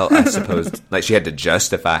she felt, I suppose, like she had to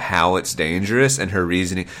justify how it's dangerous, and her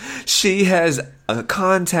reasoning, she has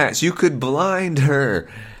contacts, you could blind her.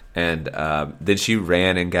 And then she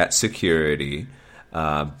ran and got security.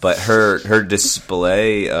 But her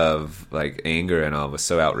display of like anger and all was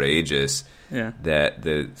so outrageous that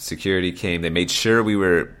the security came. They made sure we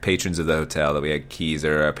were patrons of the hotel, that we had keys,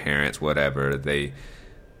 or our parents, whatever. They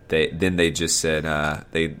just said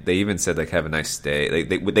they even said like, have a nice day.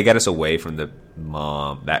 They got us away from the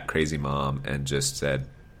mom, that crazy mom, and just said,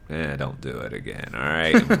 don't do it again. All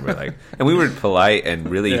right. And we were polite and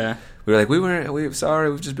really. Yeah. We were like, we're sorry,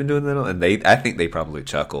 we've just been doing that. And I think they probably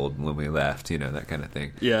chuckled when we left, that kind of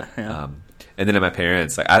thing. Yeah. And then my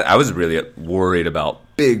parents, like, I was really worried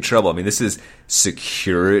about big trouble. I mean, this is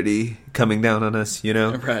security coming down on us,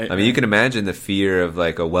 Right. I mean, you can imagine the fear of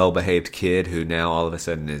like a well-behaved kid who now all of a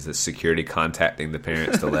sudden is a security contacting the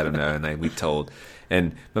parents to let them know. And we told.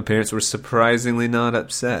 And my parents were surprisingly not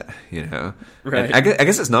upset, Right. And I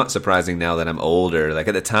guess it's not surprising now that I'm older. Like,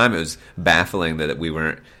 at the time, it was baffling that we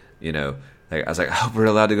weren't, like, I was like, I hope we're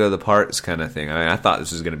allowed to go to the parks kind of thing. I mean, I thought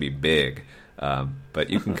this was going to be big. But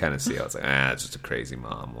you can kind of see, I was like, it's just a crazy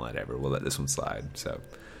mom, whatever. We'll let this one slide. So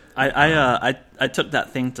I took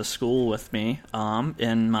that thing to school with me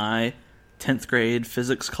in my 10th grade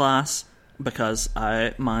physics class. Because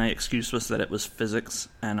my excuse was that it was physics,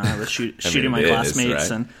 and I was shooting my classmates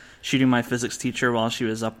and shooting my physics teacher while she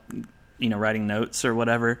was up, writing notes or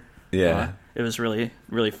whatever. Yeah, it was really,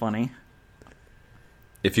 really funny.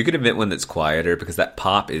 If you could invent one that's quieter, because that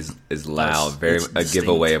pop is loud, a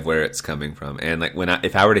giveaway of where it's coming from. And like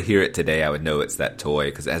if I were to hear it today, I would know it's that toy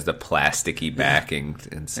because it has the plasticky backing,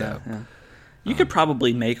 and so. Yeah. You could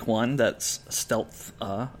probably make one that's a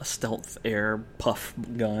stealth air puff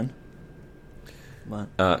gun.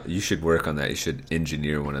 But you should work on that. You should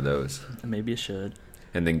engineer one of those. Maybe you should.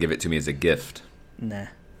 And then give it to me as a gift. Nah.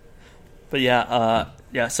 But yeah.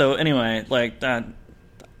 So anyway, like that,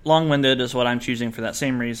 long-winded is what I'm choosing for that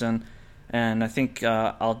same reason, and I think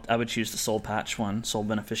I would choose the soul patch one, soul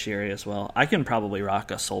beneficiary as well. I can probably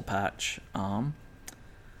rock a soul patch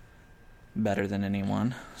better than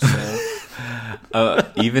anyone. So.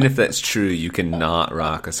 Even if that's true, you cannot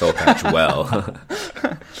rock a soul patch well.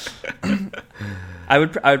 I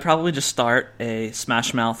would probably just start a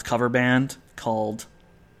Smash Mouth cover band called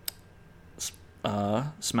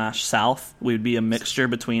Smash South. We would be a mixture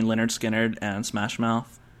between Lynyrd Skynyrd and Smash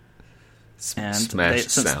Mouth. Smash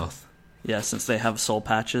South. Yeah, since they have soul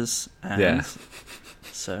patches. And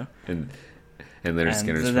so. And Lynyrd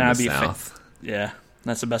Skynyrd's from the South. Yeah,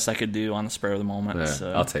 that's the best I could do on the spur of the moment.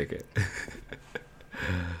 So. I'll take it.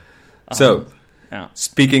 So,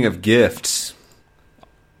 speaking of gifts.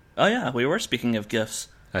 Oh, yeah, we were speaking of gifts.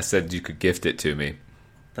 I said you could gift it to me.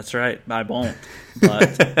 That's right. I won't.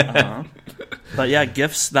 But yeah,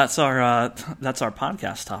 gifts, that's our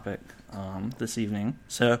podcast topic this evening.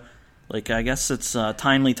 So, like, I guess it's a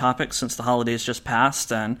timely topic since the holidays just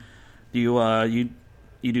passed, and you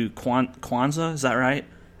do Kwanzaa, is that right?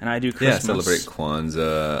 And I do Christmas. Yeah, celebrate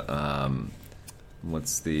Kwanzaa.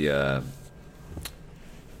 What's the...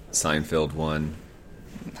 Seinfeld one.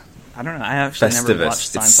 I don't know. I actually Festivus. never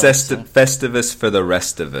watched Seinfeld. It's Festivus for the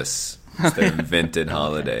rest of us. It's their invented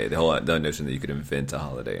holiday. The notion that you could invent a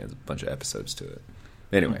holiday and a bunch of episodes to it.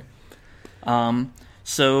 Anyway.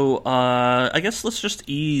 So I guess let's just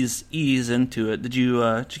ease into it. Did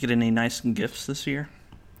you get any nice gifts this year?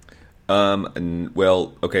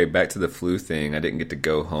 Well, okay, back to the flu thing. I didn't get to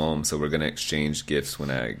go home, so we're going to exchange gifts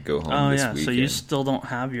when I go home this weekend. So you still don't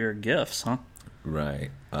have your gifts, huh?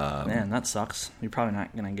 Right. Man, that sucks. You're probably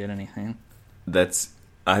not going to get anything.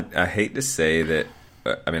 I hate to say that,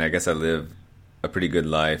 I mean, I guess I live a pretty good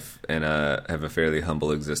life and have a fairly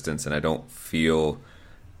humble existence, and I don't feel...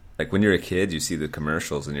 Like when you're a kid, you see the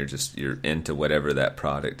commercials and you're into whatever that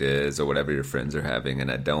product is or whatever your friends are having,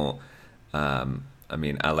 and I don't... I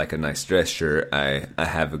mean, I like a nice dress shirt. I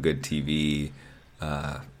have a good TV.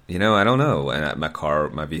 I don't know. And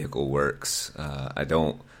my vehicle works. I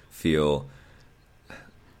don't feel...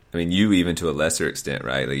 I mean, you even to a lesser extent,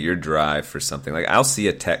 right? Like your drive for something. Like I'll see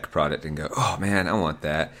a tech product and go, oh man, I want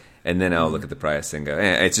that. And then I'll look at the price and go,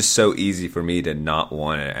 it's just so easy for me to not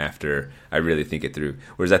want it after I really think it through.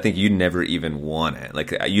 Whereas I think you never even want it.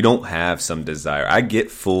 Like you don't have some desire. I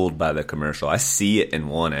get fooled by the commercial. I see it and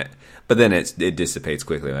want it, but then it dissipates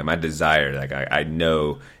quickly. Like my desire, like I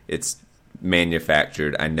know it's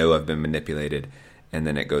manufactured. I know I've been manipulated, and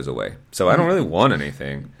then it goes away. So I don't really want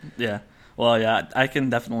anything. Yeah. Well, yeah, I can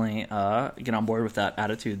definitely get on board with that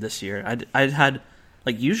attitude this year. I had...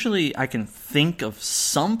 Like, usually I can think of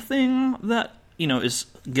something that, is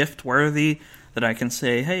gift-worthy that I can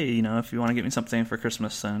say, hey, if you want to get me something for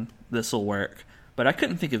Christmas, then this will work. But I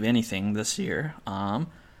couldn't think of anything this year. There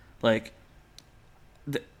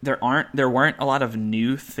weren't a lot of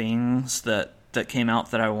new things that came out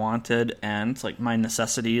that I wanted, and, like, my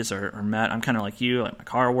necessities are met. I'm kind of like you. Like, my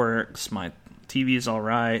car works, my TV's all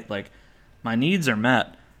right. Like, my needs are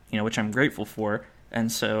met, which I'm grateful for.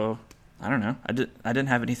 And so... I don't know. I didn't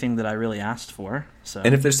have anything that I really asked for. So.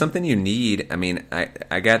 And if there's something you need, I mean, I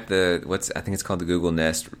got I think it's called the Google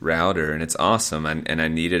Nest router, and it's awesome. And I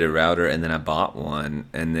needed a router, and then I bought one,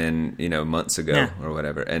 and then months ago or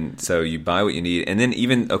whatever. And so you buy what you need, and then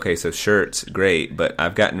so shirts, great. But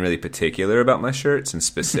I've gotten really particular about my shirts and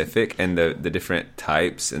specific, and the different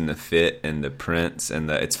types and the fit and the prints and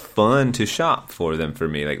it's fun to shop for them for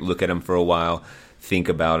me. Like look at them for a while. Think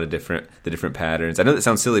about the different patterns. I know that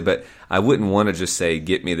sounds silly, but I wouldn't want to just say,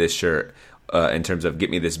 get me this shirt in terms of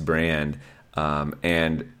get me this brand.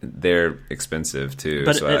 And they're expensive too.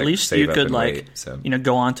 But so at least you could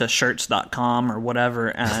go on to shirts.com or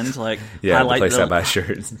whatever and highlight I buy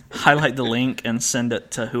shirts. Highlight the link and send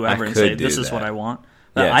it to whoever and say, this is what I want.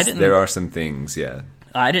 But yes, there are some things, yeah.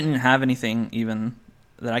 I didn't have anything even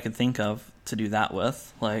that I could think of to do that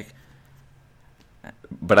with.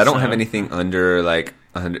 But I don't have anything under like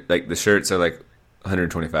 100. Like the shirts are like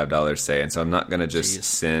 $125, say, and so I'm not gonna just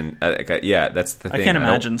send. That's the thing. I can't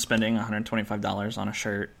imagine spending $125 on a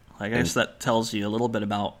shirt. Like I guess that tells you a little bit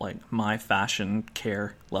about like my fashion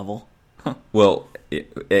care level. Well,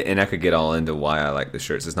 and I could get all into why I like the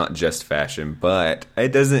shirts. It's not just fashion, but it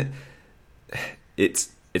doesn't.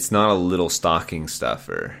 It's not a little stocking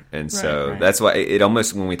stuffer. And so that's why it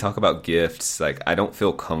almost, when we talk about gifts, like I don't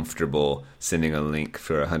feel comfortable sending a link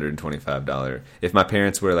for $125. If my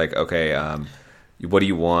parents were like, okay, what do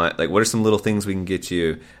you want? Like, what are some little things we can get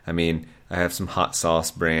you? I mean, I have some hot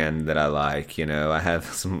sauce brand that I like, I have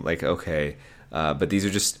some but these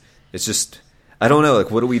are it's just, I don't know. Like,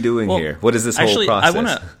 what are we doing here? What is this whole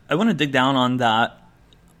process? I want to dig down on that.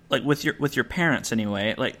 Like with your parents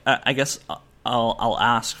anyway. Like, I guess I'll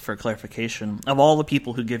ask for clarification. Of all the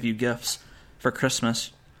people who give you gifts for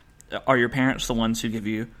Christmas, are your parents the ones who give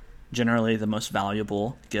you generally the most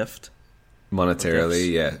valuable gift?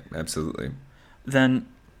 Monetarily, yeah, absolutely. Then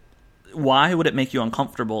why would it make you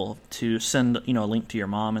uncomfortable to send a link to your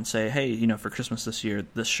mom and say, hey, for Christmas this year,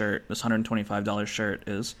 this $125 shirt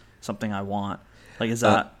is something I want? Like, is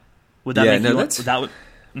that would that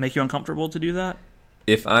make you uncomfortable to do that?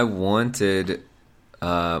 If I wanted,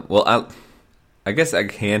 I guess I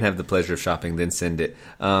can have the pleasure of shopping, then send it.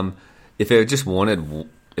 If I just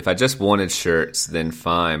wanted shirts, then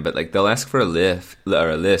fine. But like they'll ask for a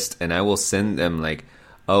list, and I will send them like,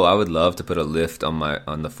 oh, I would love to put a lift on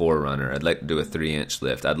the 4Runner. I'd like to do a 3-inch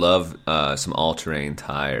lift. I'd love some all-terrain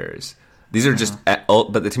tires. These are just,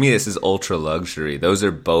 but to me, this is ultra luxury. Those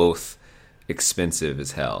are both expensive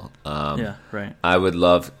as hell. I would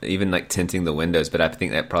love even like tinting the windows, but I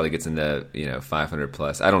think that probably gets into $500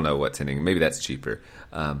 plus. I don't know what tinting. Maybe that's cheaper.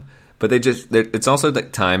 But it's also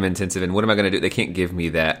like time intensive. And what am I going to do? They can't give me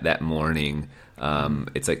that morning.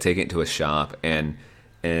 It's like taking it to a shop and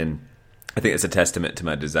I think it's a testament to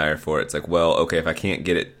my desire for it. It's like, well, okay, if I can't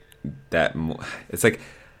get it it's like,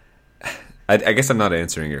 I guess I'm not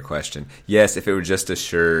answering your question. Yes, if it were just a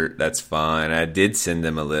shirt, that's fine. I did send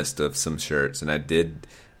them a list of some shirts, and I did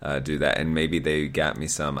do that, and maybe they got me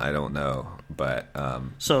some. I don't know, but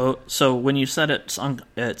so when you said it's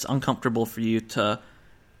uncomfortable for you to,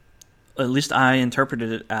 at least I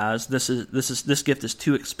interpreted it as this gift is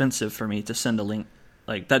too expensive for me to send a link.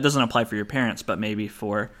 Like, that doesn't apply for your parents, but maybe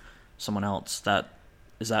for someone else.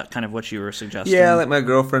 Is that kind of what you were suggesting? Yeah, like my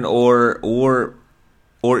girlfriend, or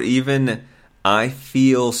even I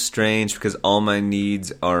feel strange because all my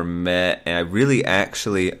needs are met, and I really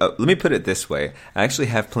actually let me put it this way: I actually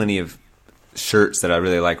have plenty of shirts that I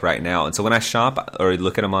really like right now, and so when I shop or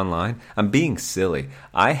look at them online, I'm being silly.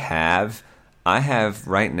 I have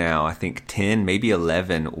right now, I think 10, maybe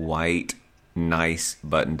 11 white, nice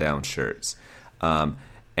button-down shirts,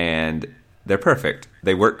 and they're perfect.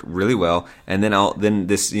 They worked really well, and then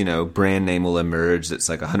this brand name will emerge that's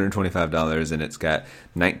like $125, and it's got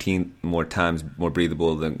 19 more times more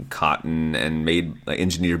breathable than cotton, and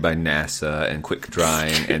engineered by NASA, and quick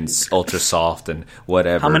drying, and ultra soft, and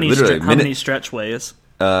whatever. How many stretch ways?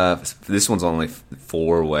 This one's only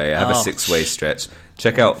 4-way. I have a 6-way stretch.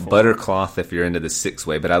 Check out Buttercloth if you're into the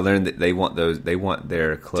 6-way. But I learned that they want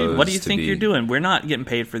their clothes. Dude, what do you think you're doing? We're not getting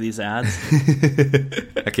paid for these ads.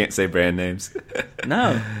 I can't say brand names.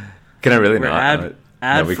 No. Can I really We're not?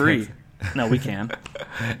 Ad free. No, we can.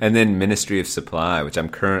 And then Ministry of Supply, which I'm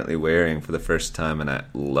currently wearing for the first time, and I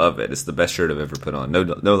love it. It's the best shirt I've ever put on.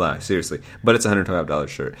 No lie, seriously. But it's a $125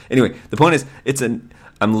 shirt. Anyway, the point is,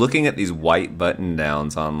 I'm looking at these white button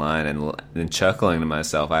downs online and chuckling to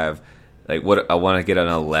myself. I have I want to get an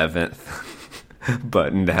 11th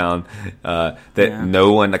button down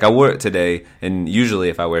no one, like, I wore it today, and usually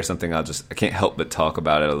if I wear something I can't help but talk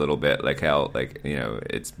about it a little bit, like how, like,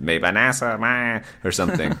 it's made by NASA or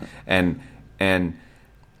something. and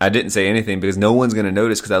I didn't say anything because no one's going to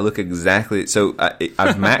notice because I look exactly so.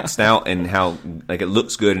 I've maxed out in how, like, it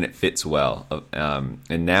looks good and it fits well,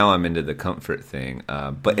 and now I'm into the comfort thing.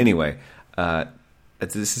 But anyway,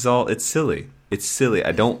 this is all. It's silly. It's silly.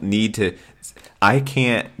 I don't need to. I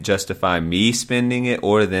can't justify me spending it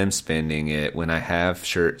or them spending it when I have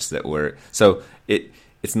shirts that work. So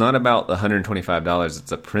it's not about the $125.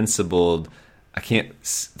 It's a principled. I can't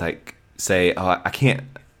say I can't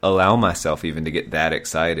allow myself even to get that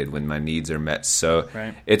excited when my needs are met. So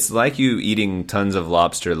right. It's like you eating tons of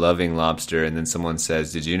lobster, loving lobster, and then someone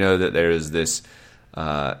says, "Did you know that there is this,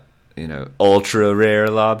 ultra rare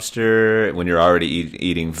lobster?" When you're already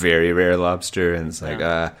eating very rare lobster, and it's like,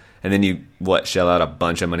 and then you shell out a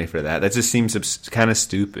bunch of money for that. That just seems kind of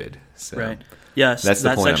stupid. So, right. Yes, that's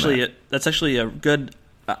the point. That's actually a good.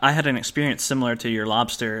 I had an experience similar to your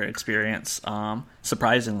lobster experience.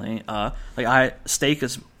 Surprisingly, steak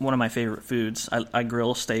is one of my favorite foods. I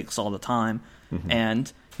grill steaks all the time, mm-hmm.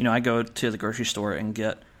 and I go to the grocery store and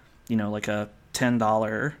get like a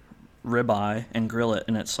 $10 ribeye and grill it,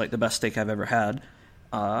 and it's like the best steak I've ever had.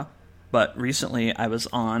 But recently, I was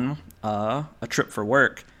on a trip for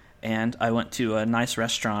work, and I went to a nice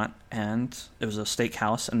restaurant, and it was a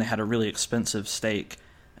steakhouse, and they had a really expensive steak.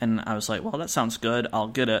 And I was like, well, that sounds good. I'll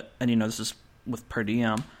get it. And, this is with per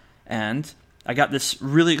diem. And I got this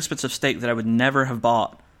really expensive steak that I would never have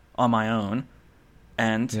bought on my own.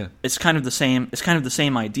 And it's kind of the same. It's kind of the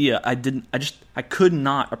same idea. I could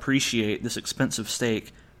not appreciate this expensive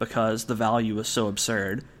steak because the value was so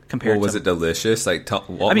absurd compared. Was it delicious? Like,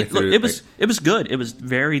 walk me through. Look, it was good. It was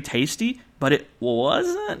very tasty, but it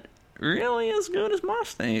wasn't really as good as my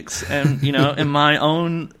steaks. And in my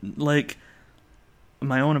own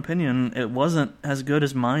opinion, it wasn't as good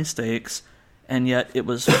as my steaks, and yet it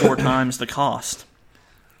was 4 times the cost.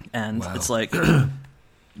 And It's like,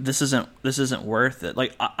 this isn't worth it.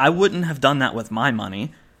 Like, I wouldn't have done that with my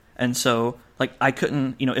money, and so like I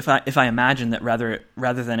couldn't. If I imagined that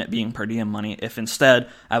rather than it being per diem money, if instead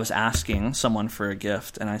I was asking someone for a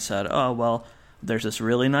gift and I said, oh well, there's this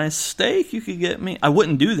really nice steak you could get me, I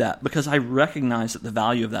wouldn't do that because I recognize that the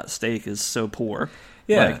value of that steak is so poor.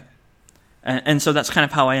 Yeah. And so that's kind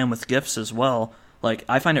of how I am with gifts as well. Like,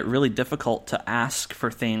 I find it really difficult to ask for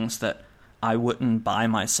things that I wouldn't buy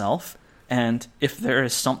myself. And if there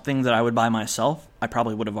is something that I would buy myself, I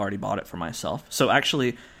probably would have already bought it for myself. So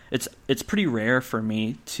actually, it's pretty rare for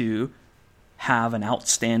me to have an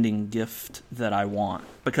outstanding gift that I want.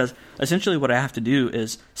 Because essentially what I have to do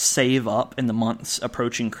is save up in the months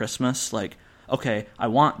approaching Christmas, like, okay, I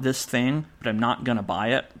want this thing, but I'm not going to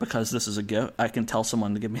buy it because this is a gift. I can tell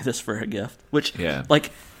someone to give me this for a gift. Which,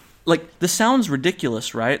 like this sounds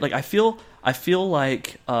ridiculous, right? Like, I feel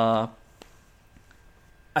like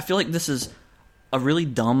I feel like this is a really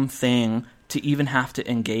dumb thing to even have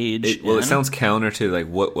to engage Well, in. it sounds counter to like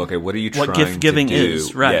what are you trying what gift giving to do?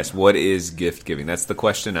 is, right? Yes, what is gift giving? That's the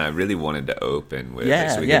question I really wanted to open with. Yeah,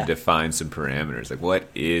 so we can define some parameters. Like, what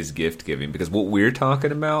is gift giving? Because what we're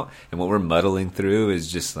talking about and what we're muddling through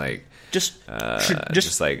is just like just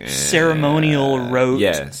like ceremonial rote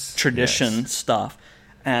tradition yes. stuff.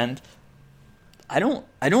 And I don't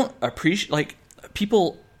appreciate, like,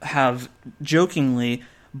 people have jokingly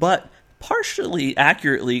but partially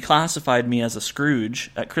accurately classified me as a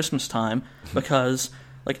Scrooge at Christmas time because,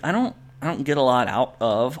 like, I don't get a lot out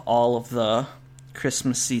of all of the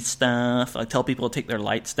Christmassy stuff. I tell people to take their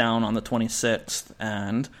lights down on the 26th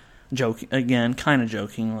and kind of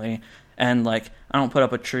jokingly, and like I don't put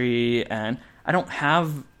up a tree, and I don't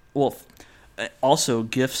have also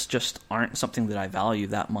gifts just aren't something that I value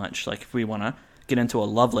that much. Like, if we want to get into a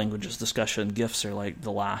love languages discussion, gifts are like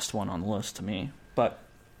the last one on the list to me. But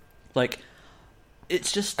like,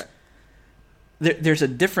 it's just there's a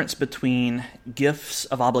difference between gifts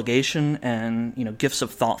of obligation and, you know, gifts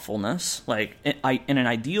of thoughtfulness. Like, in an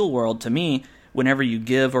ideal world, to me, whenever you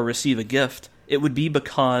give or receive a gift, it would be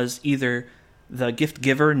because either the gift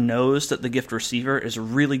giver knows that the gift receiver is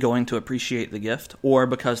really going to appreciate the gift, or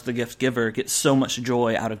because the gift giver gets so much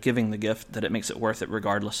joy out of giving the gift that it makes it worth it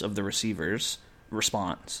regardless of the receiver's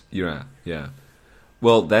response. Yeah.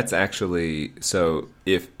 Well, that's actually, so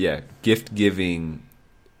gift giving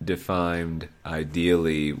defined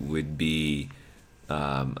ideally would be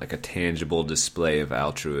like a tangible display of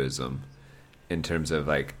altruism in terms of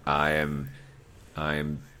like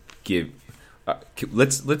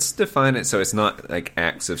let's define it so it's not like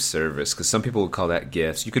acts of service, because some people would call that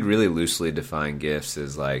gifts. You could really loosely define gifts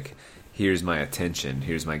as like, here's my attention,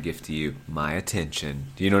 here's my gift to you, my attention.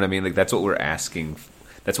 Do you know what I mean? Like, that's what we're asking.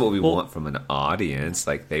 That's what we want from an audience.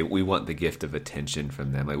 Like, we want the gift of attention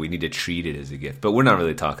from them. Like, we need to treat it as a gift. But we're not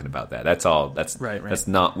really talking about that. That's all. That's right. That's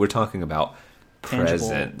not. We're talking about tangible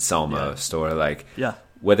presence almost, or like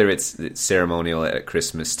whether it's ceremonial at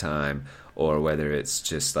Christmas time, or whether it's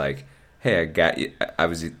just like, hey, I got you. I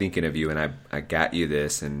was thinking of you, and I got you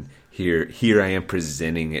this, and here I am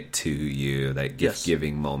presenting it to you, like gift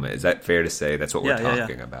giving moment. Is that fair to say? That's what we're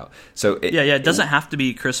talking about. So it doesn't have to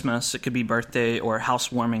be Christmas. It could be birthday or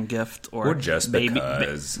housewarming gift or just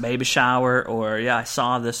baby shower, or I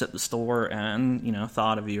saw this at the store and, you know,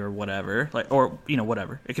 thought of you, or whatever. Like, or, you know,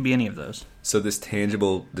 whatever. It could be any of those. So this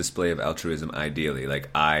tangible display of altruism, ideally, like,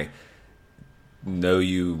 I know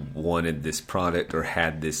you wanted this product or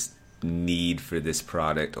had this need for this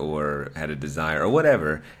product or had a desire or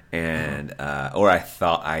whatever, and or I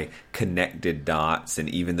thought I connected dots, and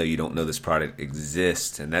even though you don't know this product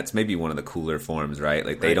exists, and that's maybe one of the cooler forms, right?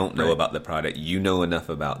 Like, they don't know about the product, you know enough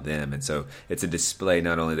about them, and so it's a display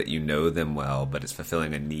not only that you know them well, but it's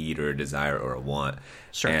fulfilling a need or a desire or a want.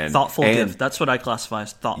 Sure. And thoughtful gift. That's what I classify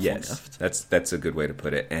as thoughtful gift. That's a good way to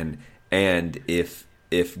put it. And if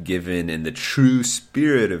given in the true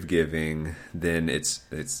spirit of giving, then it's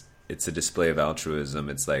a display of altruism.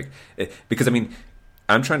 It's like, because I mean,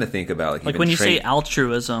 I'm trying to think about like when you say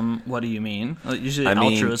altruism, what do you mean? Usually,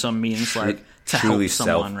 altruism means like to help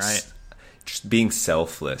someone, right? Just being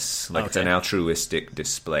selfless, like it's an altruistic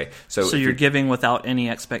display. So you're giving without any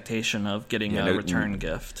expectation of getting a return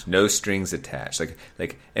gift, no strings attached.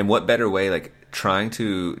 Like, and what better way? Like, trying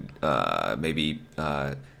to maybe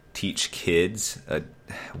teach kids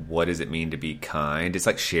what does it mean to be kind. It's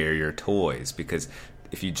like, share your toys, because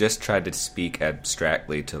if you just tried to speak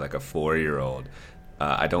abstractly to like a 4-year-old,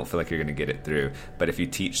 I don't feel like you're going to get it through. But if you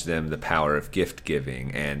teach them the power of gift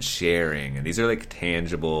giving and sharing, and these are like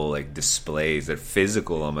tangible, like displays, they're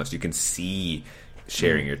physical almost. You can see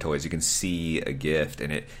sharing your toys, you can see a gift,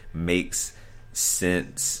 and it makes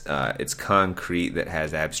sense. It's concrete, that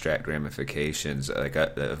has abstract ramifications. Like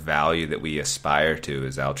a value that we aspire to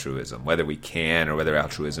is altruism, whether we can or whether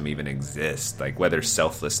altruism even exists, like whether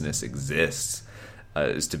selflessness exists.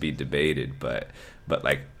 Is to be debated, but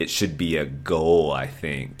like, it should be a goal, I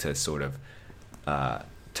think, to sort of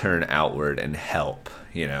turn outward and help,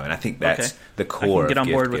 you know. And I think that's the core. I can get on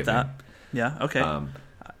board with that. Yeah, okay. I'm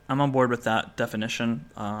on board with that definition.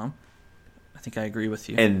 I think I agree with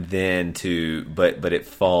you. And then but it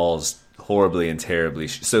falls horribly and terribly.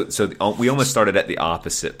 So we almost started at the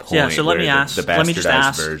opposite point. Yeah. So let me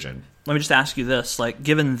bastardized version. Let me just ask you this: like,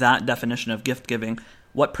 given that definition of gift giving,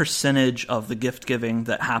 what percentage of the gift giving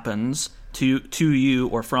that happens to you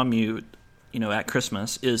or from you, you know, at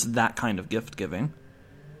Christmas is that kind of gift giving?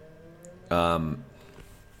 Very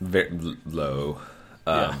low.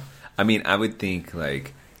 I mean, I would think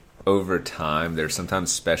like over time, there's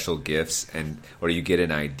sometimes special gifts, or you get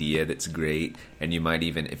an idea that's great, and you might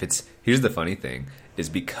even, here's the funny thing, is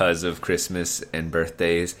because of Christmas and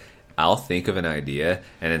birthdays, I'll think of an idea,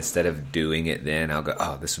 and instead of doing it then, I'll go,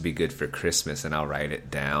 oh, this would be good for Christmas, and I'll write it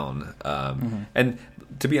down. And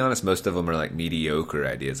to be honest, most of them are like mediocre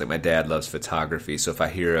ideas. Like my dad loves photography, so if I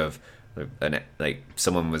hear of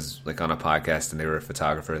someone was like on a podcast and they were a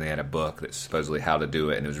photographer and they had a book that's supposedly how to do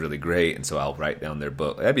it and it was really great, and so I'll write down their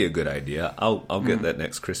book. That'd be a good idea. I'll get that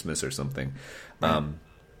next Christmas or something.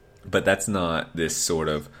 But that's not this sort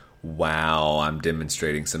of wow, I'm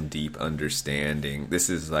demonstrating some deep understanding. This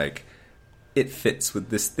is like, it fits with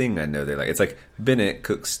this thing I know they like. It's like Bennett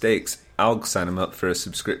cooks steaks. I'll sign him up for a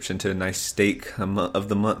subscription to a nice steak of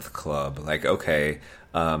the month club. Like, okay,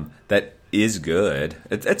 that is good.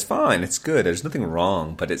 It's fine. It's good. There's nothing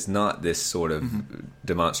wrong, but it's not this sort of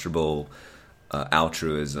demonstrable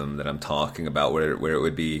altruism that I'm talking about, where it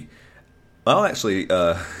would be. Well, actually,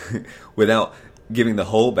 without giving the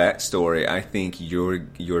whole backstory, I think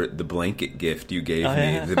the blanket gift you gave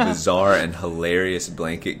me, the bizarre and hilarious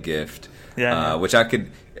blanket gift, which I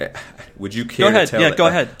could. Would you care to tell? Yeah, go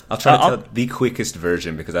ahead. I'll try to tell the quickest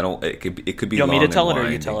version because I don't. It could be. You want long me to tell and it, or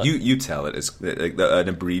winding. you tell it? You tell it. It's like an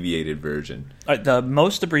abbreviated version. The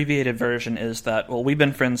most abbreviated version is that, well, we've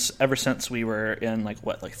been friends ever since we were in like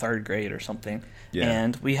third grade or something,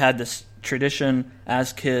 and we had this tradition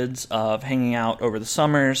as kids of hanging out over the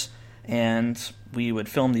summers, and we would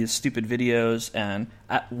film these stupid videos. And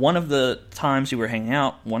at one of the times we were hanging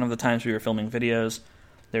out, one of the times we were filming videos,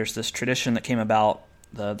 there's this tradition that came about.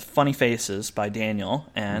 The Funny Faces by Daniel,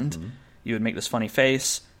 and you would make this funny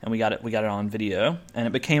face, and we got it on video, and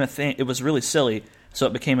it became a thing. It was really silly, so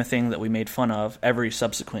it became a thing that we made fun of every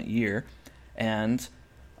subsequent year. And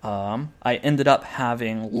I ended up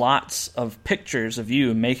having lots of pictures of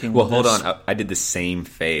you making. Well, hold on. I did the same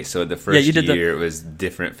face. So the first year it was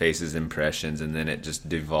different faces, impressions, and then it just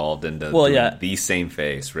devolved into the same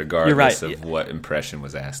face, regardless of what impression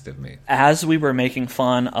was asked of me. As we were making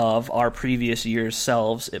fun of our previous year's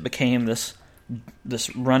selves, it became this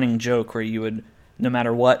running joke where you would, no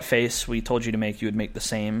matter what face we told you to make, you would make the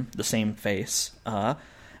same face. And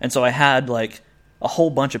so I had like a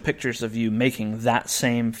whole bunch of pictures of you making that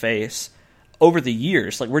same face over the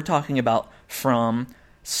years. Like, we're talking about from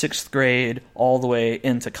 6th grade all the way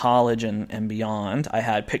into college and beyond. I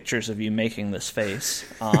had pictures of you making this face.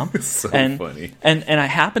 So funny. And I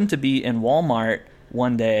happened to be in Walmart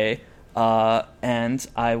one day, and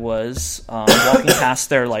I was walking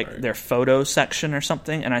past their photo section or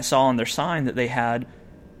something, and I saw on their sign that they had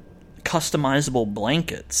customizable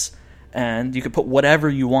blankets. And you could put whatever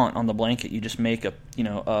you want on the blanket. You just make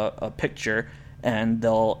a picture, and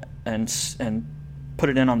they'll and put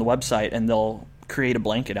it in on the website, and they'll create a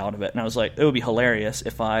blanket out of it. And I was like, it would be hilarious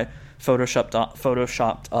if I photoshopped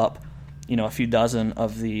up, a few dozen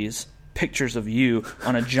of these pictures of you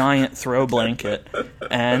on a giant throw blanket,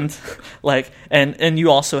 and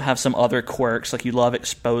you also have some other quirks, like you love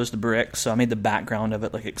exposed brick, so I made the background of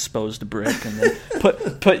it like exposed brick, and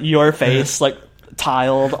then put your face like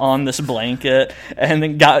tiled on this blanket, and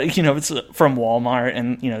then got it's from Walmart,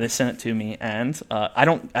 and they sent it to me, and I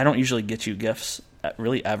don't usually get you gifts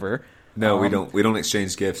really ever. No, we don't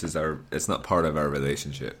exchange gifts. It's not part of our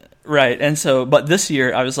relationship. Right. And so, but this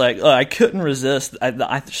year I was like, I couldn't resist.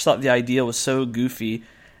 I just thought the idea was so goofy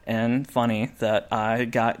and funny that I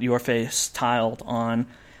got your face tiled on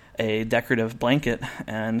a decorative blanket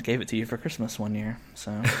and gave it to you for Christmas one year.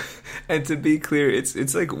 So, and to be clear,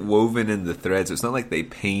 it's like woven in the threads. So it's not like they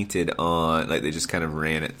painted on, like they just kind of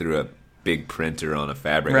ran it through a big printer on a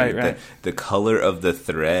fabric. Right. The color of the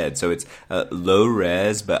thread. So it's low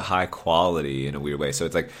res but high quality in a weird way. So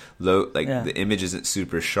it's like the image isn't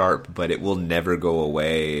super sharp, but it will never go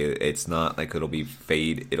away. It's not like it'll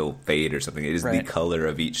fade or something. It is the color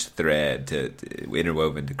of each thread to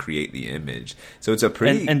interwoven to create the image. So it's a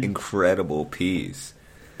pretty incredible piece.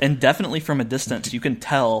 And definitely from a distance, you can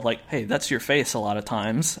tell, like, hey, that's your face a lot of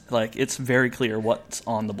times. Like, it's very clear what's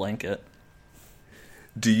on the blanket.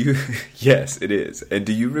 Do you? Yes, it is. And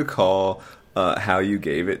do you recall how you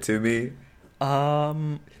gave it to me?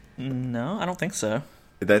 No, I don't think so.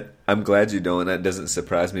 I'm glad you don't. That doesn't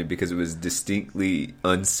surprise me because it was distinctly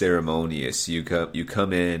unceremonious. You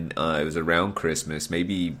come in. It was around Christmas,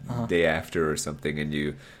 maybe day after or something, and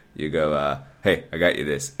you go, "Hey, I got you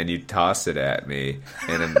this," and you toss it at me,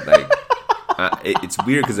 and I'm like, it's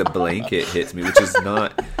weird because a blanket hits me, which is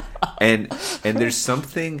not. And there's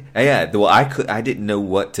something, well, I didn't know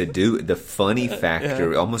what to do. The funny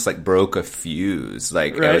factor almost like broke a fuse.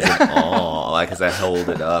 Like I was in awe, like as I hold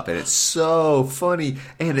it up, and it's so funny,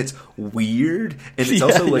 and it's weird, and it's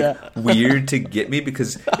also like weird to get me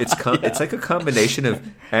because it's like a combination of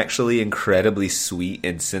actually incredibly sweet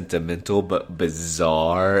and sentimental, but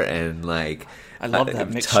bizarre and like I love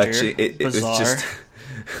that mixture. Touching. It was just.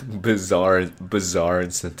 Bizarre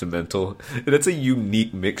and sentimental. That's a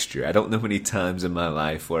unique mixture. I don't know many times in my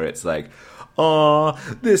life where it's like, "Oh,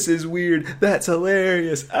 this is weird. That's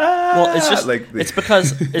hilarious." Well, it's just like it's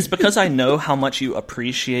because I know how much you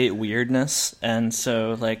appreciate weirdness, and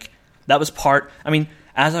so like that was part. I mean,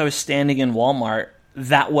 as I was standing in Walmart,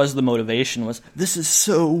 that was the motivation. Was this is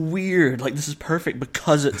so weird? Like this is perfect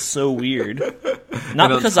because it's so weird. Not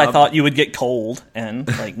because I thought you would get cold and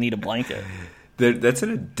like need a blanket. That's an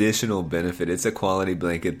additional benefit. It's a quality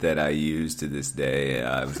blanket that I use to this day.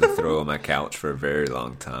 It was a throw on my couch for a very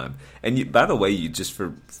long time. And by the way, you just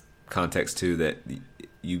for context too, that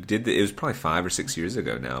you did it was probably 5 or 6 years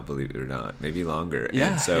ago now, believe it or not, maybe longer.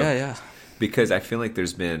 Yeah, and so, yeah. Because I feel like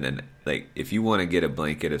there's been if you want to get a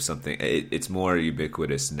blanket of something, it's more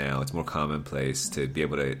ubiquitous now. It's more commonplace to be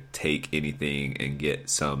able to take anything and get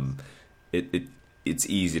some. It's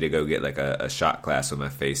easy to go get like a shot glass with my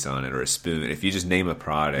face on it or a spoon. If you just name a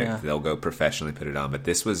product, they'll go professionally put it on. But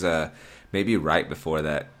this was maybe right before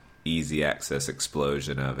that easy access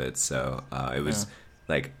explosion of it. So it was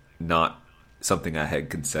like not something I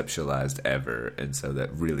had conceptualized ever. And so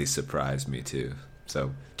that really surprised me too.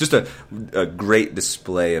 So just a great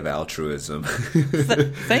display of altruism.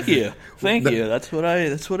 Thank you. That's what I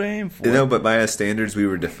aim for. But by the standards we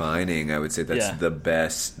were defining, I would say that's the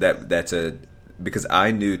best. That's a because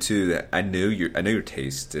I knew too that I know your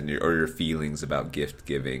taste and your feelings about gift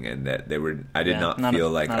giving, and that they were. I did not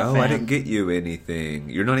feel I didn't get you anything.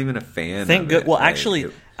 You're not even a fan. Thank good. Well,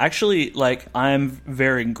 like, actually, like I'm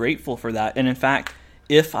very grateful for that. And in fact,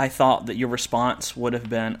 if I thought that your response would have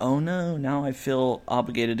been, "Oh no, now I feel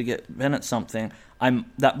obligated to get Bennett something,"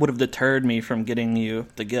 that would have deterred me from getting you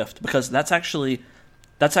the gift, because that's actually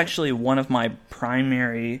one of my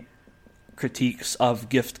primary critiques of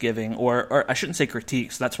gift giving, or I shouldn't say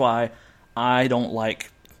critiques. That's why I don't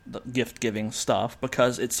like the gift giving stuff,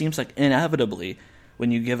 because it seems like inevitably when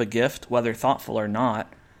you give a gift, whether thoughtful or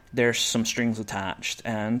not, there's some strings attached,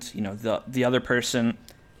 and the other person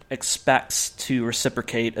expects to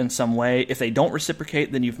reciprocate in some way. If they don't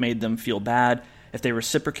reciprocate, then you've made them feel bad. If they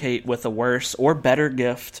reciprocate with a worse or better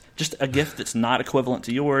gift, just a gift that's not equivalent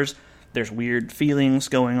to yours, there's weird feelings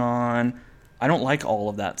going on. I don't like all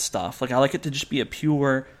of that stuff. Like, I like it to just be a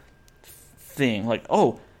pure thing. Like,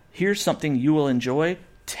 oh, here's something you will enjoy.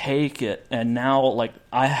 Take it. And now, like,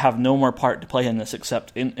 I have no more part to play in this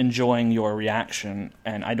except in enjoying your reaction,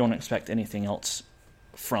 and I don't expect anything else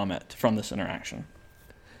from this interaction.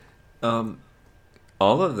 All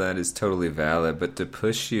of that is totally valid, but to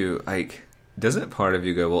push you, like, doesn't part of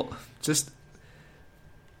you go, well, just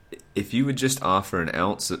if you would just offer an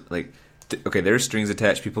ounce of, like, okay, there's strings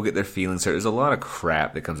attached. People get their feelings hurt. There's a lot of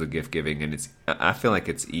crap that comes with gift giving, and I feel like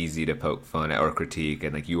it's easy to poke fun at or critique,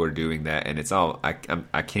 and like you are doing that, and it's all I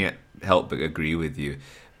can't help but agree with you.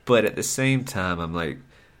 But at the same time, I'm like,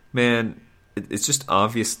 man, it's just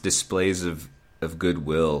obvious displays of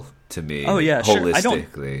goodwill to me. Oh yeah,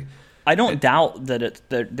 holistically. Sure. I don't doubt that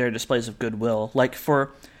they're displays of goodwill. Like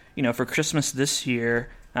for Christmas this year,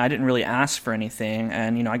 I didn't really ask for anything,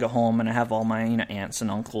 and I go home and I have all my aunts and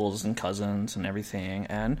uncles and cousins and everything,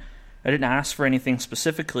 and I didn't ask for anything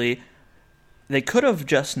specifically. They could have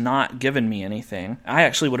just not given me anything. I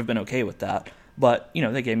actually would have been okay with that, but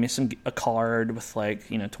they gave me a card with like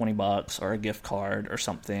 $20 or a gift card or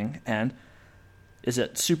something. And is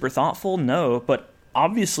it super thoughtful? No, but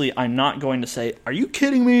obviously I'm not going to say, "Are you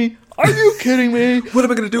kidding me? Are you kidding me? What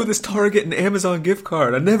am I going to do with this Target and Amazon gift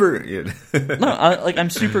card? I never." No, I'm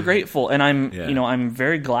super grateful, and I'm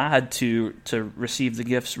very glad to receive the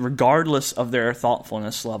gifts regardless of their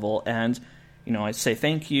thoughtfulness level. And I say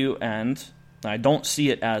thank you, and I don't see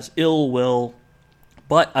it as ill will,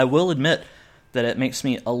 but I will admit that it makes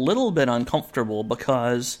me a little bit uncomfortable,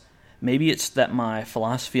 because maybe it's that my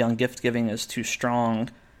philosophy on gift giving is too strong,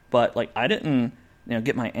 but like I didn't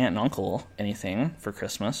get my aunt and uncle anything for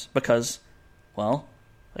Christmas because, well,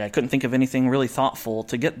 like I couldn't think of anything really thoughtful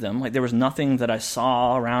to get them. Like there was nothing that I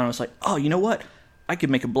saw around. I was like, oh, you know what? I could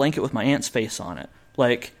make a blanket with my aunt's face on it.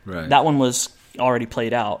 Like that one was already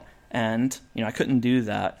played out, and I couldn't do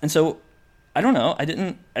that. And so I don't know.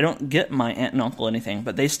 I don't get my aunt and uncle anything,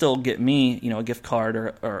 but they still get me, a gift card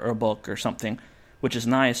or a book or something, which is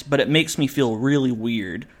nice. But it makes me feel really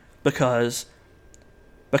weird because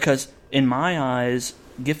Because in my eyes,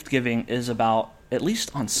 gift giving is about, at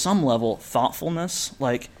least on some level, thoughtfulness.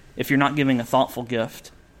 Like, if you're not giving a thoughtful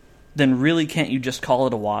gift, then really can't you just call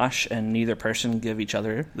it a wash and neither person give each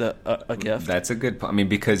other a gift? That's a good point. I mean,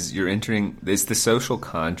 because you're entering, it's the social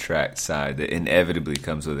contract side that inevitably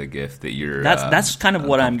comes with a gift that you're that's kind of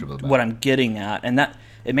what I'm getting at, and that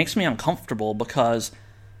it makes me uncomfortable because,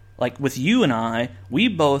 like, with you and I,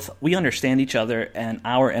 we understand each other and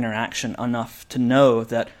our interaction enough to know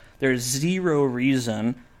that there's zero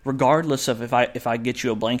reason, regardless of if I get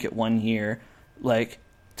you a blanket one year, like,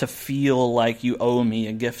 to feel like you owe me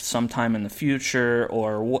a gift sometime in the future,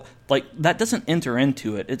 or like, that doesn't enter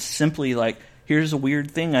into it. It's simply like, here's a weird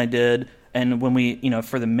thing I did, and when we,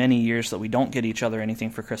 for the many years that we don't get each other anything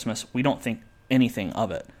for Christmas, we don't think anything of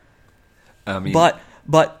it. But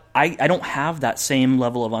I don't have that same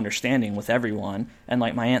level of understanding with everyone, and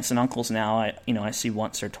like my aunts and uncles now, I see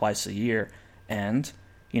once or twice a year, and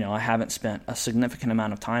I haven't spent a significant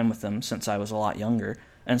amount of time with them since I was a lot younger,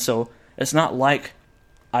 and so it's not like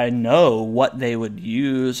I know what they would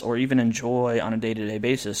use or even enjoy on a day-to-day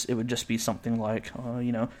basis. It would just be something like,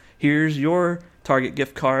 here's your Target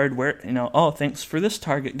gift card. Thanks for this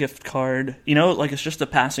Target gift card. Like, it's just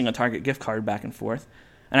passing a Target gift card back and forth.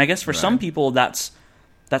 And I guess for some people, that's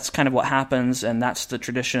kind of what happens, and that's the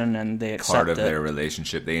tradition, and they accept it. Part of their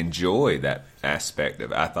relationship. They enjoy that aspect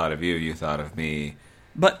of, I thought of you, you thought of me.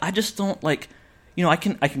 But I just don't, like, I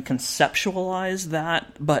can conceptualize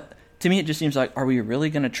that, but to me, it just seems like, are we really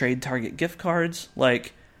going to trade Target gift cards?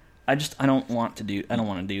 Like, I don't want to do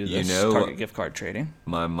this Target gift card trading.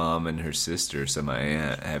 My mom and her sister, so my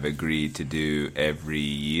aunt, have agreed to do every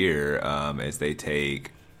year as they take,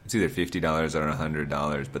 it's either $50 or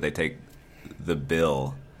 $100, but they take the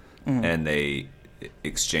bill and they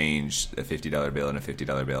exchange a $50 bill and a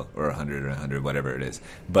 $50 bill, or $100 or $100, whatever it is.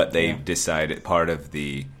 But they've decided part of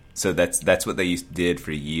the... So that's what they did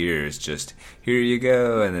for years, just, here you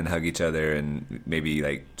go, and then hug each other and maybe,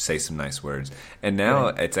 like, say some nice words. And now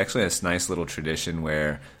it's actually a nice little tradition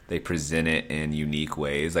where they present it in unique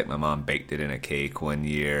ways. Like, my mom baked it in a cake one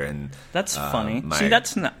year. And that's funny. See,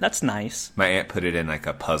 that's nice. My aunt put it in, like,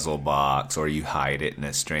 a puzzle box, or you hide it in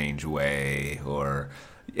a strange way,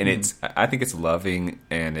 and I think it's loving,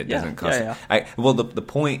 and it doesn't cost...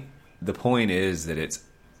 The point is that it's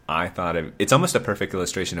almost a perfect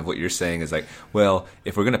illustration of what you're saying is like, well,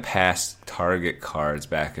 if we're going to pass Target cards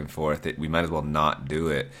back and forth, we might as well not do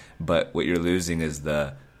it. But what you're losing is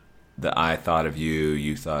the I thought of you,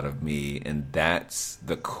 you thought of me, and that's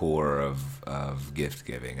the core of gift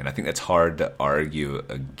giving. And I think that's hard to argue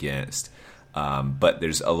against. But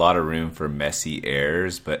there's a lot of room for messy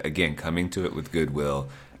errors. But again, coming to it with goodwill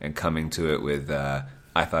and coming to it with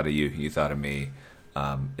I thought of you, you thought of me.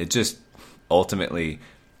 It just ultimately...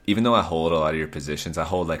 Even though I hold a lot of your positions, I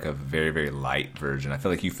hold like a very, very light version. I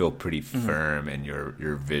feel like you feel pretty firm in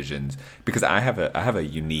your visions, because I have a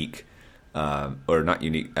unique, or not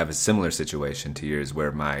unique. I have a similar situation to yours,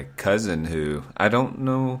 where my cousin, who I don't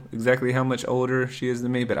know exactly how much older she is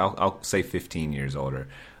than me, but I'll say 15 years older.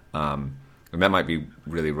 And that might be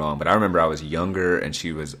really wrong, but I remember I was younger and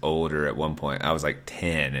she was older at one point. I was like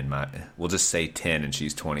 10, and we'll just say 10, and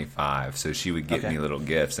she's 25. So she would get me little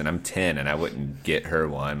gifts, and I'm 10, and I wouldn't get her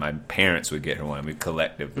one. My parents would get her one, and we'd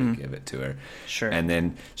collectively give it to her. Sure. And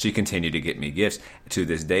then she continued to get me gifts. To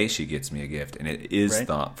this day, she gets me a gift, and it is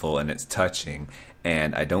thoughtful, and it's touching.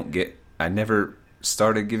 And I never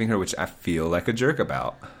started giving her, which I feel like a jerk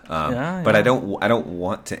about. But I don't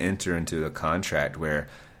want to enter into a contract where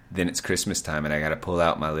then it's Christmas time and I got to pull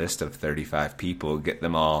out my list of 35 people, get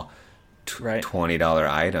them all $20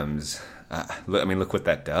 items. Look what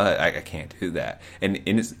that does. I can't do that. And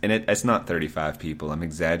it's not 35 people. I'm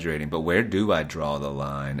exaggerating, but where do I draw the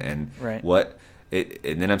line? And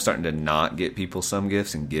and then I'm starting to not get people some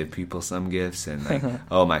gifts and give people some gifts, and like,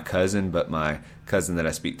 my cousin, but my cousin that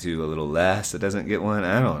I speak to a little less, that doesn't get one.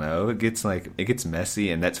 I don't know. It gets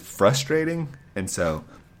messy, and that's frustrating. And so,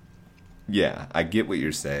 yeah, I get what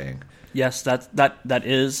you're saying. Yes, that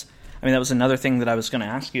is. I mean, that was another thing that I was going to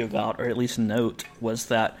ask you about, or at least note, was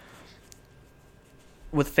that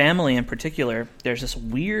with family in particular, there's this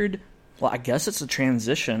weird, well, I guess it's a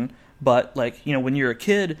transition, but like, when you're a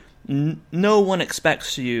kid, no one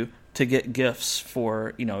expects you to get gifts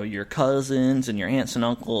for, your cousins and your aunts and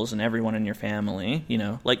uncles and everyone in your family,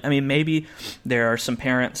 maybe there are some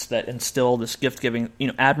parents that instill this gift-giving,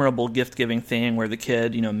 admirable gift-giving thing where the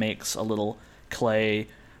kid, makes a little clay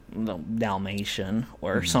Dalmatian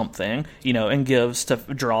or something, and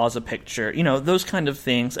draws a picture, those kind of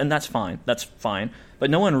things, and that's fine. But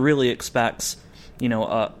no one really expects you know,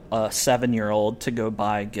 a 7-year-old to go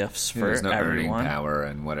buy gifts for there's no everyone. Earning power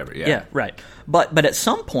and whatever. Yeah. Yeah, right. But at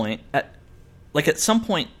some point, at some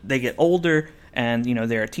point they get older and, you know,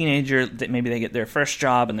 they're a teenager, maybe they get their first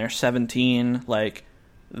job and they're 17, like,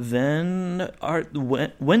 then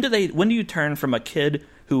when do you turn from a kid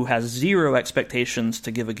who has zero expectations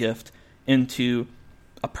to give a gift into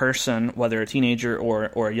a person, whether a teenager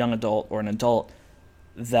or a young adult or an adult,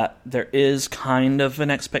 that there is kind of an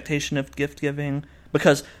expectation of gift giving?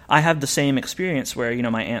 Because I have the same experience where, you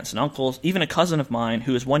know, my aunts and uncles, even a cousin of mine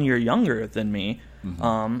who is 1 year younger than me,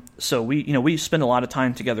 so we spend a lot of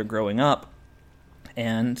time together growing up,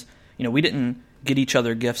 and, you know, we didn't get each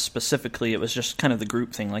other gifts specifically. It was just kind of the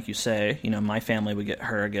group thing, like you say. You know, my family would get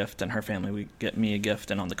her a gift, and her family would get me a gift,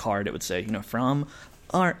 and on the card it would say, you know, from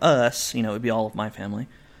us. You know, it would be all of my family.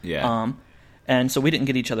 Yeah. And so we didn't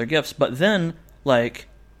get each other gifts. But then, like,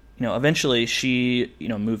 you know, eventually she, you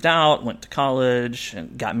know, moved out, went to college,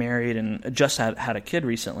 and got married, and just had a kid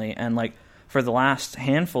recently. And, like, for the last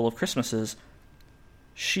handful of Christmases,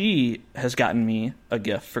 she has gotten me a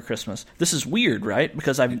gift for Christmas. This is weird, right?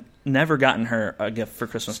 Because I've never gotten her a gift for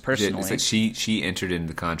Christmas personally. It's like she entered into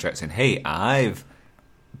the contract saying, hey, I've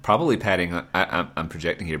probably I'm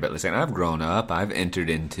projecting here, but saying I've grown up. I've entered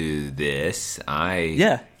into this.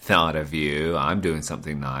 I thought of you. I'm doing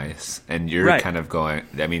something nice. And you're kind of going,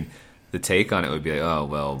 I mean, the take on it would be like, oh,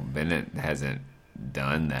 well, Bennett hasn't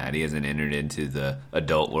done that. He hasn't entered into the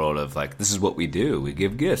adult world of, like, this is what we do. We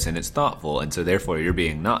give gifts and it's thoughtful, and so therefore you're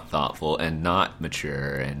being not thoughtful and not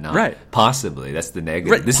mature and not possibly. That's the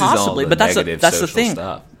negative. Right, this possibly, is all the but negative that's social the thing.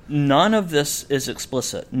 stuff. None of this is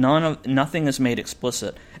explicit. Nothing is made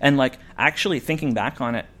explicit. And, like, actually thinking back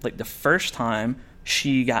on it, like, the first time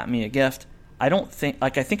she got me a gift, I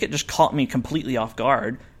think it just caught me completely off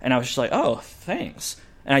guard, and I was just like, oh, thanks.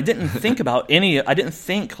 And I didn't think about I didn't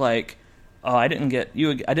think, like, oh, I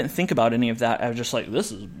didn't think about any of that. I was just like,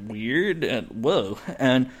 this is weird, and whoa.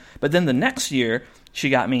 But then the next year, she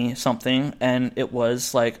got me something, and it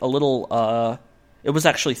was like a little, it was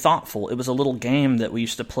actually thoughtful. It was a little game that we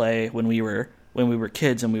used to play when we were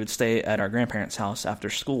kids, and we would stay at our grandparents' house after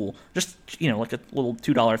school. Just, you know, like a little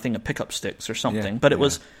 $2 thing of pickup sticks or something. But it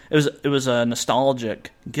was a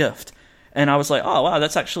nostalgic gift, and I was like, oh wow,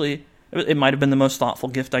 that's actually. It might have been the most thoughtful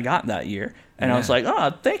gift I got that year. And I was like,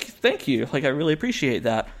 oh, thank you. Like, I really appreciate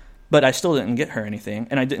that. But I still didn't get her anything.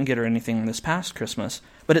 And I didn't get her anything this past Christmas.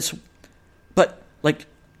 But like,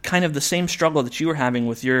 kind of the same struggle that you were having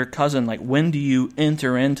with your cousin. Like, when do you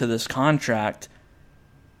enter into this contract?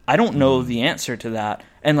 I don't know the answer to that.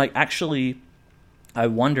 And, like, actually, I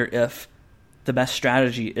wonder if the best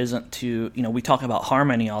strategy isn't to, you know, we talk about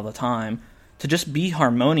harmony all the time, to just be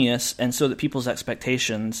harmonious, and so that people's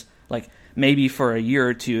expectations, like, maybe for a year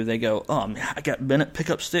or two they go, oh man, I got Bennett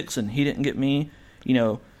pickup sticks and he didn't get me, you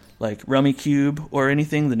know, like Rummy Cube or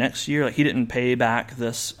anything the next year. Like, he didn't pay back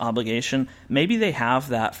this obligation. Maybe they have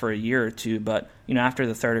that for a year or two, but, you know, after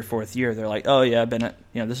the third or fourth year, they're like, oh yeah, Bennett,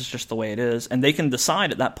 you know, this is just the way it is. And they can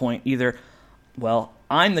decide at that point either, well,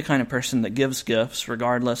 I'm the kind of person that gives gifts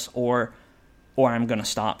regardless, or I'm going to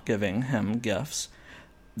stop giving him gifts.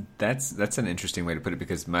 That's an interesting way to put it,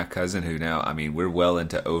 because my cousin, who now, I mean, we're well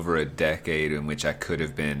into over a decade in which I could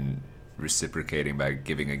have been reciprocating by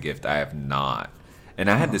giving a gift. I have not. And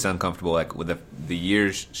I had this uncomfortable, like, with the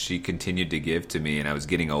years she continued to give to me, and I was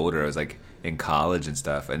getting older. I was, like, in college and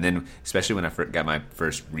stuff. And then, especially when I got my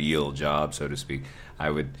first real job, so to speak,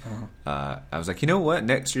 I was like, you know what?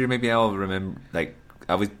 Next year, maybe I'll remember, like,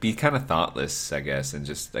 I would be kind of thoughtless, I guess, and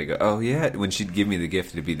just like, oh yeah, when she'd give me the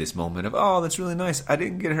gift, it'd be this moment of, oh, that's really nice. I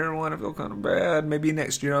didn't get her one. I feel kind of bad. Maybe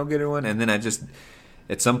next year I'll get her one. And then I just,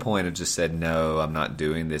 at some point, I just said, no, I'm not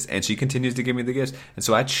doing this. And she continues to give me the gifts. And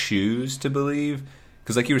so I choose to believe,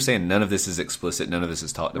 because like you were saying, none of this is explicit. None of this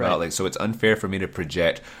is talked about. Like, so it's unfair for me to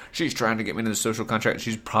project, she's trying to get me into the social contract.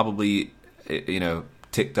 She's probably, you know,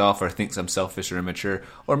 ticked off or thinks I'm selfish or immature.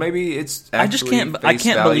 Or maybe it's actually I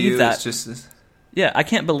can't believe that. It's just this. Yeah, I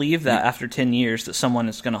can't believe that after 10 years that someone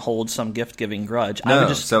is going to hold some gift-giving grudge. No, I would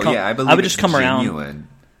just I believe would just come genuine. Around.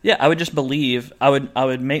 Yeah, I would just believe. I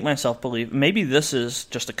would make myself believe. Maybe this is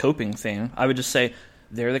just a coping thing. I would just say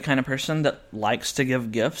they're the kind of person that likes to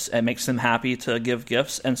give gifts. It makes them happy to give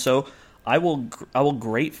gifts, and so I will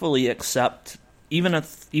gratefully accept even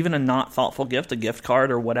a not thoughtful gift, a gift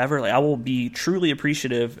card or whatever. Like, I will be truly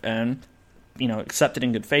appreciative and, you know, accept it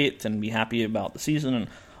in good faith and be happy about the season and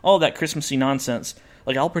all that Christmassy nonsense.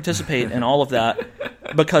 Like, I'll participate in all of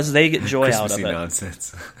that because they get joy out of it. Christmassy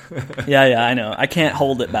nonsense. Yeah, I know. I can't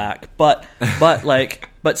hold it back. But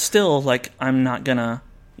still, like, I'm not gonna,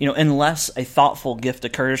 unless a thoughtful gift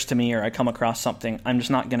occurs to me or I come across something, I'm just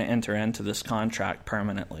not going to enter into this contract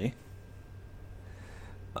permanently.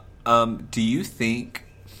 Do you think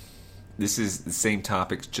this is the same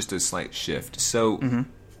topic, just a slight shift? So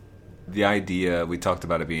the idea, we talked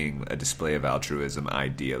about it being a display of altruism,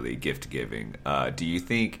 ideally, gift giving. Do you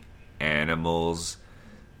think animals...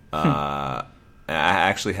 I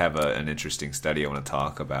actually have an interesting study I want to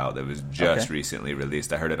talk about that was just recently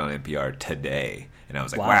released. I heard it on NPR today, and I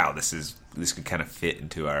was like, wow, this could kind of fit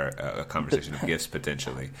into our conversation of gifts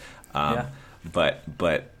potentially. But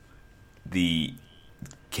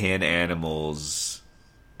can animals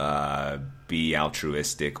be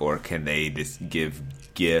altruistic, or can they just give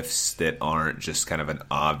gifts that aren't just kind of an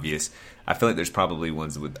obvious... I feel like there's probably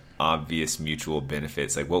ones with obvious mutual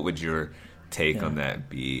benefits. Like, what would your take on that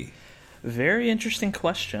be? Very interesting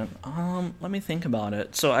question. Let me think about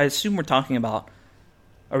it. So I assume are we talking about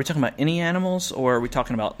any animals, or are we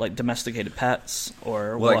talking about like domesticated pets,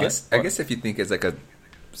 or well, what? I guess if you think as like a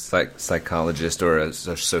psychologist or a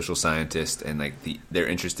social scientist, and like they're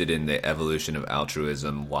interested in the evolution of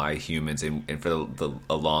altruism, why humans, and for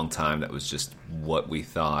a long time that was just what we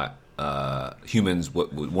thought humans.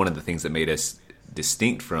 One of the things that made us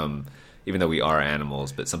distinct from, even though we are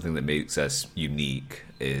animals, but something that makes us unique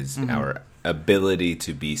is our ability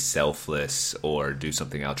to be selfless or do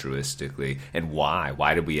something altruistically. And why?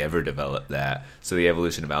 Why did we ever develop that? So the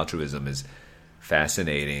evolution of altruism is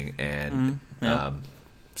fascinating. And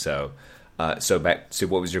so back to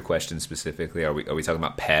what was your question specifically? Are we talking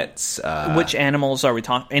about pets? Which animals are we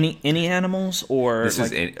talking? Any animals, or this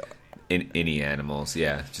is any animals?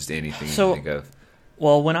 Yeah, just anything you can think of.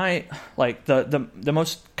 Well, when I like the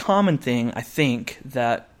most common thing I think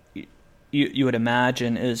that you would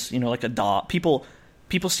imagine is like a dog. People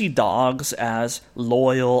see dogs as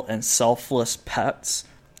loyal and selfless pets,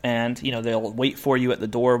 and they'll wait for you at the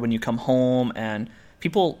door when you come home, and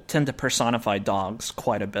people tend to personify dogs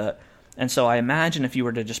quite a bit. And so I imagine if you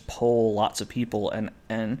were to just poll lots of people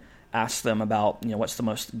and ask them about what's the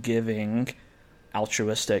most giving,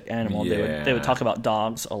 altruistic animal, they would talk about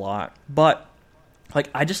dogs a lot. But like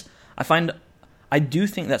I do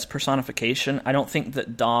think that's personification. I don't think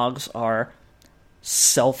that dogs are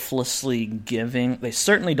selflessly giving. They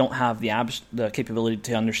certainly don't have the capability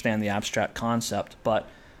to understand the abstract concept, but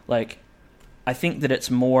like I think that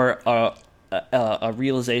it's more a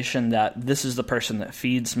realization that this is the person that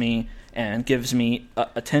feeds me and gives me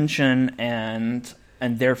attention, and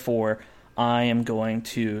therefore I am going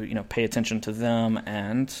to pay attention to them,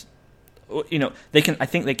 and they can. I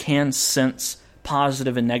think they can sense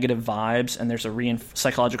positive and negative vibes, and there's a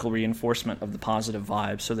psychological reinforcement of the positive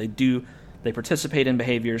vibes. So they participate in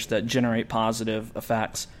behaviors that generate positive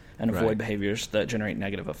effects and avoid behaviors that generate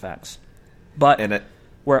negative effects. But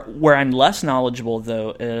where I'm less knowledgeable,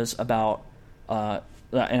 though, is about, and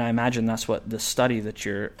I imagine that's what the study that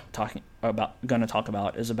you're going to talk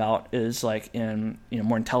about is like in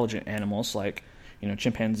more intelligent animals like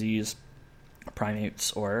chimpanzees,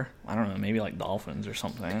 primates, or I don't know, maybe like dolphins or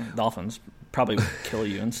something. Dolphins probably would kill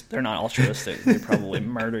you, and they're not altruistic. They probably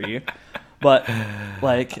murder you. But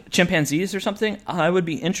like chimpanzees or something, I would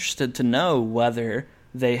be interested to know whether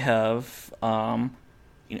they have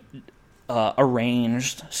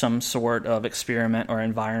arranged some sort of experiment or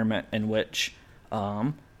environment in which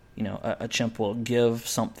a chimp will give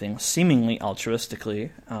something seemingly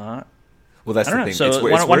altruistically. Well, that's the thing. So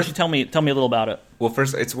why don't you tell me a little about it? Well,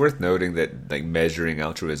 first, it's worth noting that like measuring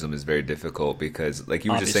altruism is very difficult because, like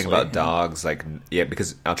you were just saying about dogs,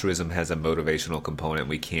 because altruism has a motivational component.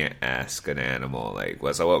 We can't ask an animal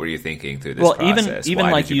so what were you thinking through this process? Even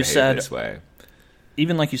Why like did you said this way?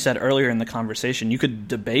 Even like you said earlier in the conversation, you could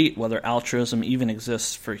debate whether altruism even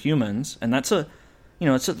exists for humans, and that's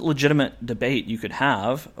it's a legitimate debate you could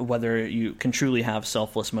have, whether you can truly have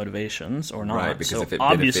selfless motivations or not. Right, because so if it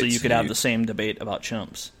obviously you could have the same debate about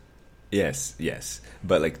chimps. Yes.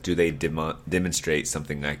 But like, do they demonstrate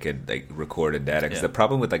something I could like record in data? Because the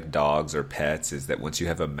problem with like dogs or pets is that once you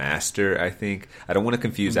have a master, I don't want to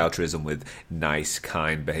confuse altruism with nice,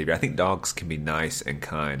 kind behavior. I think dogs can be nice and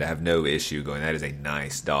kind. I have no issue going, that is a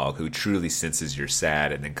nice dog who truly senses you're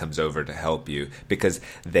sad and then comes over to help you because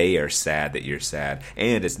they are sad that you're sad,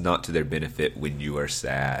 and it's not to their benefit when you are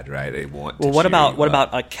sad, right? They want. Well, what about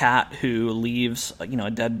a cat who leaves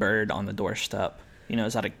a dead bird on the doorstep?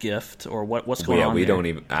 Is that a gift, or what's going on? We there? don't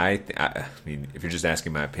even. I mean, if you're just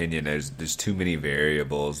asking my opinion, there's too many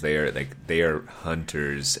variables. They are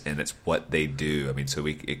hunters, and that's what they do. I mean, so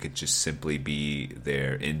it could just simply be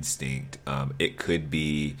their instinct. It could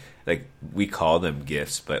be like we call them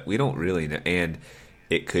gifts, but we don't really know. And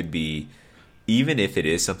it could be even if it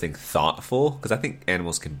is something thoughtful, because I think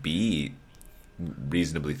animals can be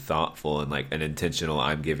reasonably thoughtful and like an intentional,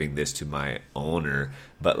 I'm giving this to my owner,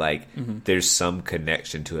 but like there's some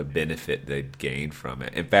connection to a benefit they'd gain from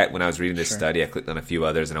it. In fact, when I was reading this study, I clicked on a few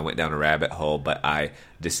others and I went down a rabbit hole, but I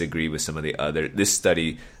disagree with some of the other. This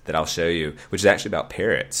study that I'll show you, which is actually about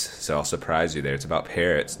parrots, so I'll surprise you there. It's about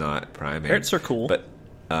parrots, not primates. Parrots are cool, but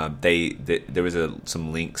there was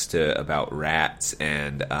some links to about rats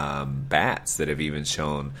and bats that have even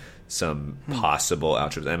shown some possible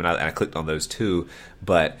altruism. I mean, I clicked on those too,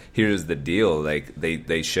 but here's the deal: like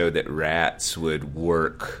they showed that rats would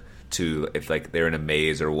work to, if like they're in a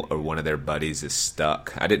maze or one of their buddies is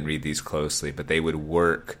stuck. I didn't read these closely, but they would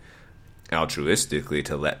work altruistically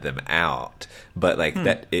to let them out. But like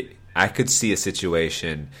I could see a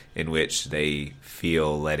situation in which they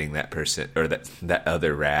feel letting that person or that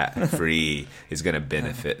other rat free is going to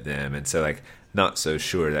benefit them, and so like. Not so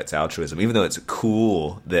sure that's altruism, even though it's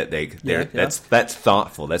cool that that's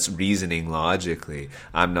thoughtful, that's reasoning logically.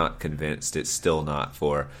 I'm not convinced it's still not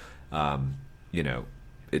for, not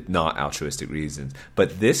altruistic reasons.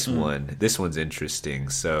 But this one's interesting.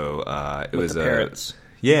 So it was parrots.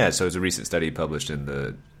 So it was a recent study published in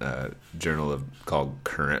the journal called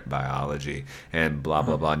Current Biology, and blah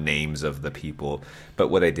blah blah names of the people. But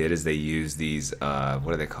what they did is they used these what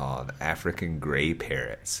are they called? African gray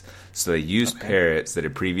parrots. So they used parrots that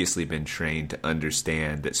had previously been trained to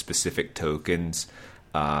understand that specific tokens,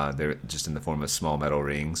 they're just in the form of small metal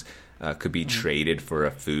rings, could be traded for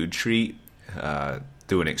a food treat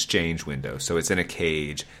through an exchange window. So it's in a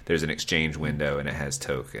cage. There's an exchange window, and it has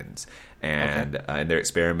tokens. And in their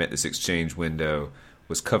experiment, this exchange window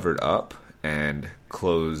was covered up and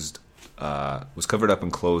closed. Was covered up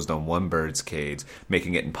and closed on one bird's cage,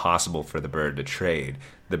 making it impossible for the bird to trade.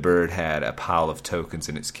 The bird had a pile of tokens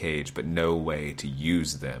in its cage, but no way to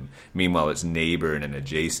use them. Meanwhile, its neighbor in an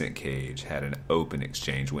adjacent cage had an open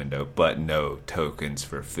exchange window, but no tokens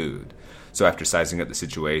for food. So after sizing up the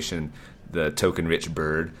situation, the token-rich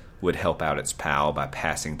bird would help out its pal by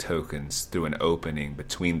passing tokens through an opening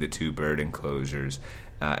between the two bird enclosures,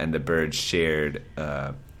 and the bird shared,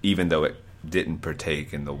 even though it didn't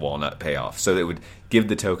partake in the walnut payoff. So they would give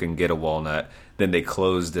the token, get a walnut, then they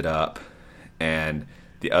closed it up, and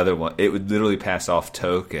the other one, it would literally pass off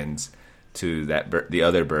tokens to the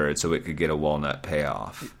other bird so it could get a walnut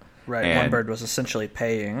payoff. Right, and one bird was essentially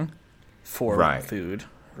paying for food.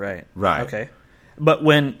 Right. Okay. But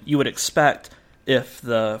when you would expect if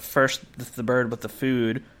the bird with the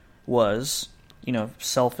food was,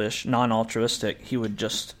 selfish, non-altruistic, he would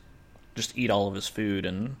just eat all of his food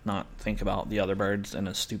and not think about the other birds and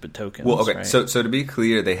his stupid tokens. Well, okay. Right? So to be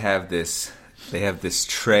clear, they have this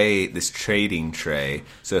tray, this trading tray.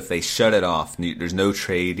 So if they shut it off, there's no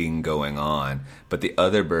trading going on, but the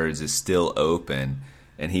other birds is still open,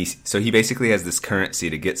 and he basically has this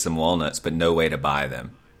currency to get some walnuts, but no way to buy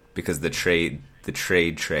them because the trade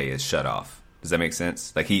tray is shut off. Does that make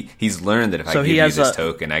sense? Like he's learned that if I give you this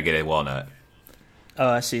token, I get a walnut. Oh,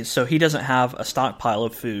 I see. So he doesn't have a stockpile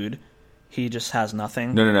of food. He just has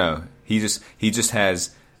nothing. No. He just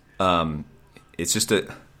has. It's just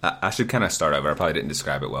I should kind of start over. I probably didn't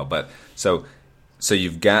describe it well, but so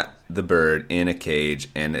you've got the bird in a cage,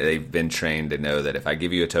 and they've been trained to know that if I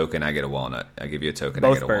give you a token, I get a walnut. I give you a token,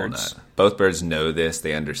 I get a walnut. Both birds know this.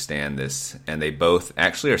 They understand this, and they both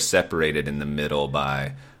actually are separated in the middle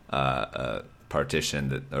by a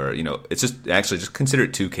partition it's just consider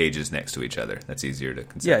it two cages next to each other. That's easier to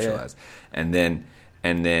conceptualize. Yeah. And then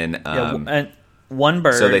and one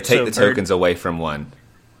bird. So they take the tokens away from one.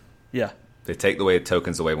 Yeah. They take the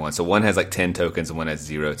tokens away one. So one has like 10 tokens and one has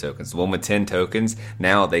 0 tokens. The one with 10 tokens,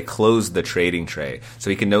 now they close the trading tray. So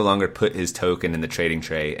he can no longer put his token in the trading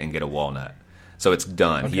tray and get a walnut. So it's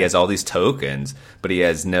done. Okay. He has all these tokens, but he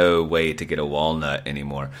has no way to get a walnut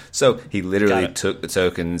anymore. So he literally took the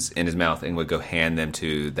tokens in his mouth and would go hand them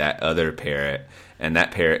to that other parrot. And that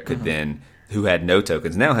parrot could then, who had no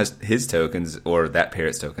tokens, now has his tokens or that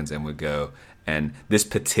parrot's tokens and would go. And this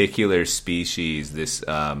particular species, this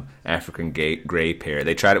African gray parrot,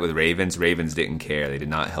 they tried it with ravens. Ravens didn't care. They did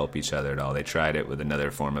not help each other at all. They tried it with another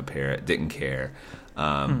form of parrot, didn't care.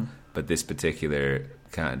 But this particular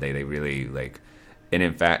kind, they really like. And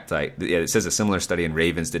in fact, it says a similar study in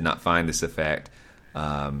ravens did not find this effect.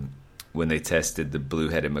 When they tested the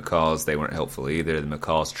blue-headed macaws, they weren't helpful either. The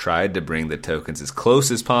macaws tried to bring the tokens as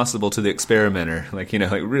close as possible to the experimenter, like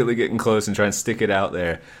really getting close and trying to stick it out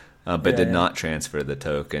there. But did not transfer the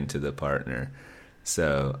token to the partner.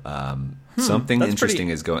 So something interesting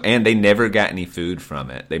is going. And they never got any food from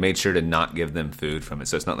it. They made sure to not give them food from it.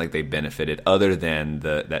 So it's not like they benefited other than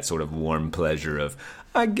that sort of warm pleasure of,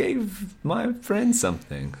 I gave my friend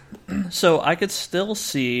something. So I could still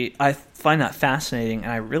see. I find that fascinating,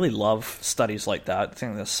 and I really love studies like that. I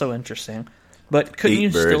think that's so interesting. But couldn't 8 you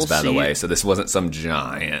birds, still by see the way? So this wasn't some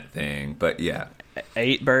giant thing, but yeah.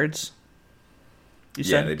 8 birds? You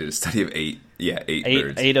said? Yeah, they did a study of 8. Yeah, 8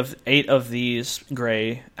 birds. Eight of these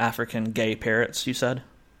gray African gay parrots. You said?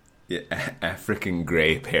 Yeah, African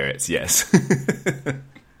gray parrots. Yes.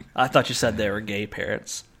 I thought you said they were gay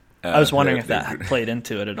parrots. I was wondering if that played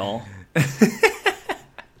into it at all.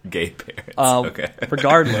 Gay parrots. Okay.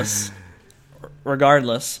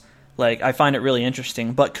 regardless, like I find it really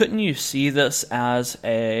interesting. But couldn't you see this as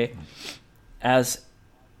a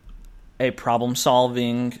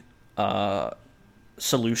problem-solving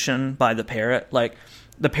solution by the parrot? Like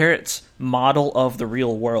the parrot's model of the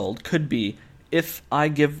real world could be, if I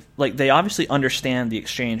give, like, they obviously understand the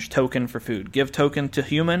exchange token for food. Give token to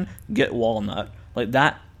human, get walnut. Like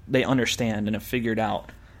that, they understand and have figured out.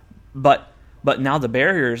 But now the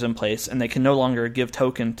barrier is in place, and they can no longer give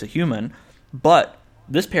token to human. But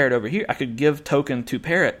this parrot over here, I could give token to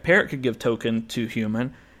parrot. Parrot could give token to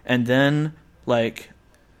human, and then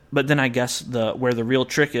but then I guess where the real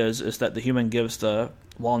trick is that the human gives the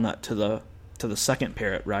walnut to the second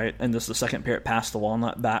parrot, right? And does the second parrot pass the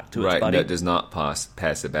walnut back to its buddy? Right, it does not pass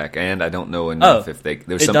it back. And I don't know enough if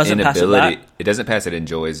there's some inability. It doesn't pass it,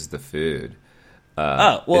 enjoys the food.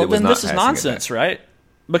 Well, then this is nonsense, right?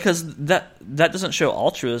 Because that doesn't show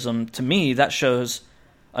altruism to me. That shows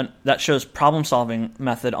problem-solving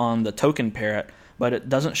method on the token parrot, but it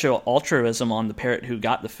doesn't show altruism on the parrot who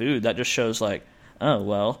got the food. That just shows like, oh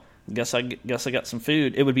well, guess I got some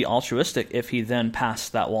food. It would be altruistic if he then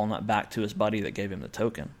passed that walnut back to his buddy that gave him the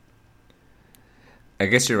token. I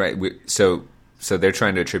guess you're right. So they're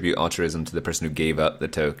trying to attribute altruism to the person who gave up the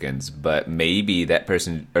tokens, but maybe that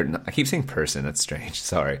person, I keep saying person, that's strange.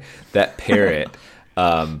 Sorry, that parrot,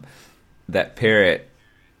 that parrot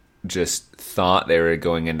just thought they were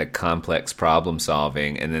going into complex problem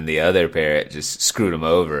solving, and then the other parrot just screwed him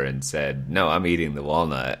over and said, "No, I'm eating the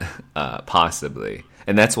walnut," possibly.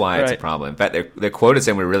 And that's why it's a problem. In fact, they're quoted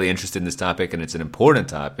saying we're really interested in this topic and it's an important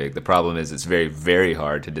topic. The problem is it's very, very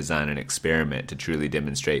hard to design an experiment to truly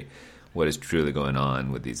demonstrate what is truly going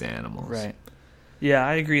on with these animals. Right. Yeah,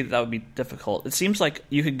 I agree that would be difficult. It seems like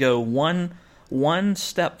you could go one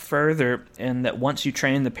step further, in that once you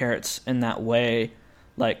train the parrots in that way,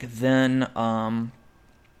 like then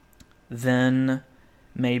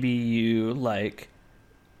maybe you like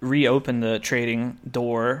reopen the trading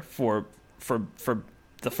door for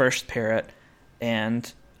the first parrot,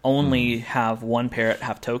 and only have one parrot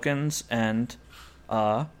have tokens, and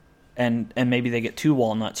maybe they get 2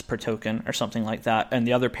 walnuts per token or something like that, and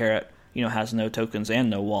the other parrot, has no tokens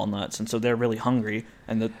and no walnuts, and so they're really hungry,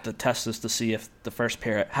 and the test is to see if the first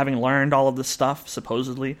parrot, having learned all of this stuff,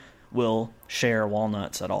 supposedly, will share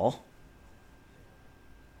walnuts at all.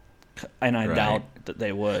 And I doubt that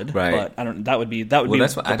they would, but I don't. That would be the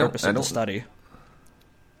purpose of the study.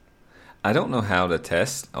 I don't know how to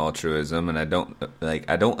test altruism, and I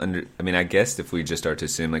guess if we just start to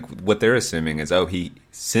assume, like, what they're assuming is,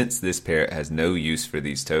 since this parrot has no use for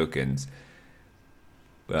these tokens,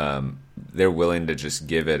 they're willing to just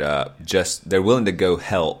give it up. They're willing to go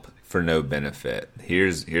help for no benefit.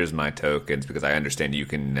 Here's my tokens because I understand you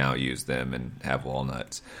can now use them and have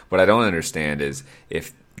walnuts. What I don't understand is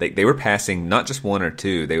if they were passing not just 1 or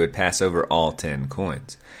 2, they would pass over all 10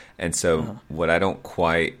 coins. And so what I don't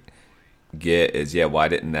quite get is, why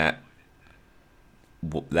didn't that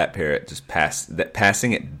parrot just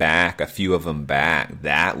passing it back, a few of them back?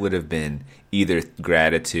 That would have been either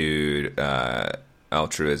gratitude,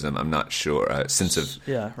 altruism, I'm not sure, a sense of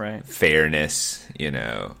fairness,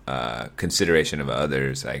 consideration of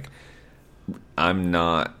others. Like, I'm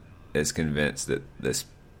not as convinced that this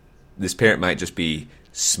parrot might just be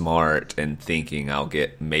smart and thinking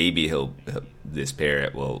this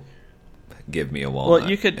parrot will give me a walnut,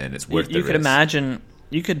 and it's worth the risk. You could imagine,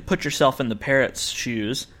 you could put yourself in the parrot's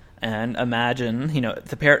shoes and imagine,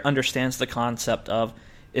 the parrot understands the concept of,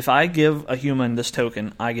 if I give a human this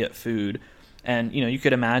token, I get food. And, you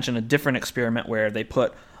could imagine a different experiment where they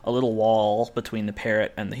put a little wall between the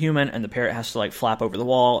parrot and the human, and the parrot has to, like, flap over the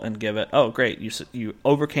wall and give it, oh, great, you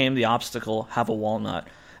overcame the obstacle, have a walnut.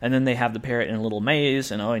 And then they have the parrot in a little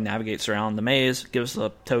maze, and, he navigates around the maze, gives the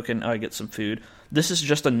token, he gets some food. This is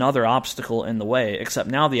just another obstacle in the way, except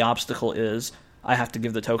now the obstacle is I have to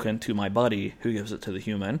give the token to my buddy who gives it to the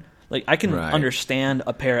human. Like, I can understand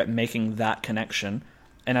a parrot making that connection,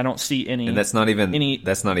 and I don't see any. And that's not even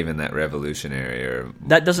that revolutionary or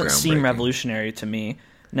that doesn't seem revolutionary to me.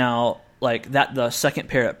 Now, like that, the second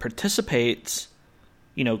parrot participates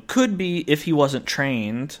could be if he wasn't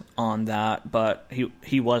trained on that, but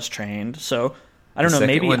he was trained. So I don't know.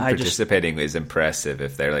 Maybe participating is impressive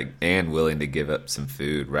if they're and willing to give up some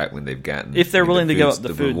food right when they've gotten. If they're willing to give up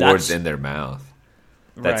the food, rewards in their mouth.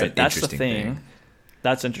 That's right. That's the thing.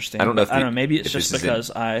 That's interesting. I don't know. Maybe it's just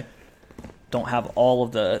because I don't have all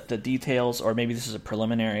of the details, or maybe this is a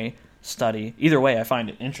preliminary study. Either way, I find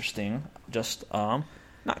it interesting. Just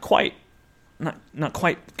not quite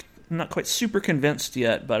super convinced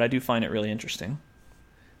yet, but I do find it really interesting.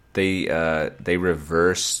 They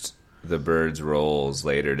reversed the birds' roles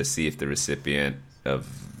later to see if the recipient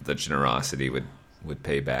of the generosity would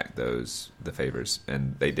pay back the favors,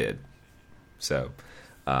 and they did. So,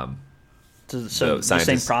 the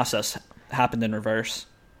same process happened in reverse.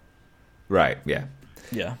 Right. Yeah.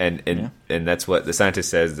 Yeah. And that's what the scientist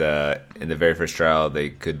says. In the very first trial, they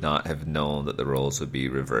could not have known that the roles would be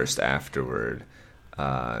reversed afterward,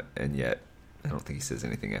 and yet I don't think he says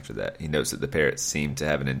anything after that. He notes that the parrots seem to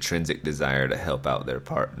have an intrinsic desire to help out their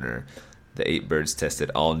partner. The 8 birds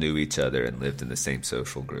tested all knew each other and lived in the same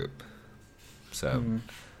social group. So,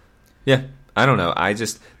 yeah, I don't know.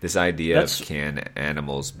 This idea of can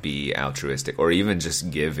animals be altruistic or even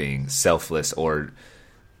just giving, selfless, or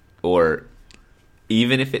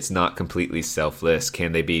even if it's not completely selfless,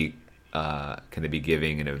 can they be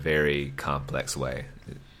giving in a very complex way?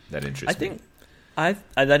 That interests me.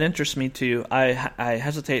 That interests me too. I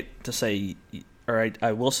hesitate to say, or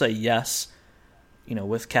I will say yes,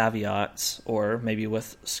 with caveats, or maybe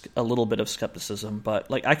with a little bit of skepticism. But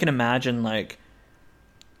I can imagine, I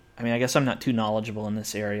guess I'm not too knowledgeable in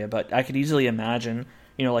this area, but I could easily imagine,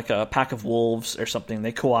 a pack of wolves or something.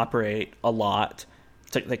 They cooperate a lot.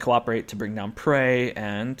 They cooperate to bring down prey,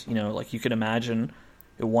 and you could imagine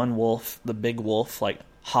one wolf, the big wolf,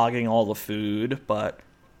 hogging all the food. But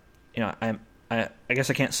I guess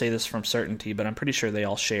I can't say this from certainty, but I'm pretty sure they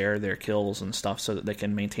all share their kills and stuff so that they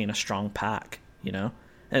can maintain a strong pack.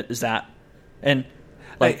 Is that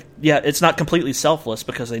it's not completely selfless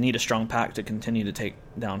because they need a strong pack to continue to take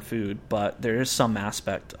down food, but there is some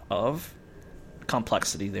aspect of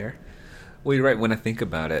complexity there. Well, you're right. When I think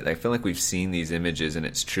about it, I feel like we've seen these images, and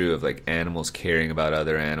it's true of animals caring about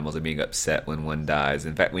other animals and being upset when one dies.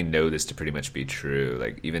 In fact, we know this to pretty much be true.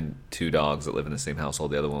 Even 2 dogs that live in the same household,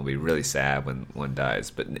 the other one will be really sad when one dies.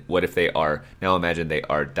 But what if now imagine they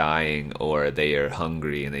are dying, or they are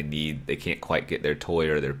hungry and they can't quite get their toy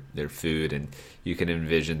or their food, and you can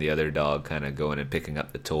envision the other dog kind of going and picking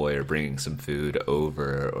up the toy or bringing some food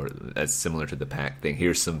over, or that's similar to the pack thing.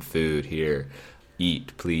 Here's some food, here,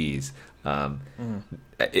 eat, please.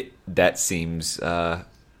 That seems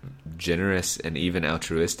generous and even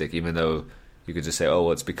altruistic, even though you could just say, oh,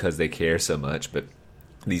 well, it's because they care so much. But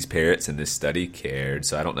these parrots in this study cared,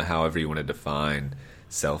 so I don't know however you want to define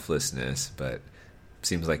selflessness, but it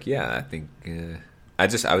seems like, I think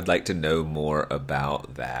I would like to know more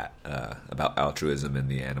about that, about altruism in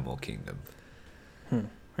the animal kingdom.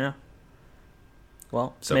 Yeah.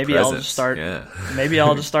 Well, so maybe I'll just start. Yeah. Maybe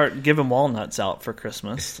I'll just start giving walnuts out for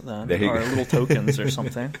Christmas, then, or little tokens or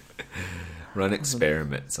something. Run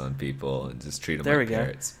experiments on people and just treat them like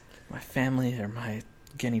parrots. My family are my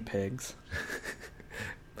guinea pigs.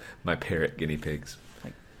 My parrot guinea pigs.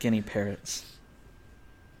 My guinea parrots.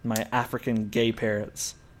 My African gay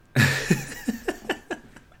parrots.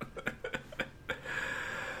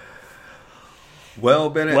 Well,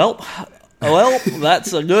 Bennett. Well,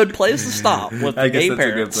 that's a good place to stop with the gay parrots. I guess that's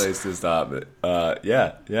a good place to stop it.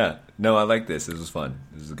 Yeah. No, I like this. This was fun.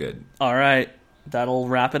 This is good. All right. That'll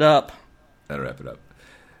wrap it up. Let's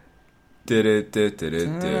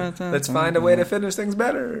find a way to finish things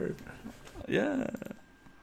better. Yeah.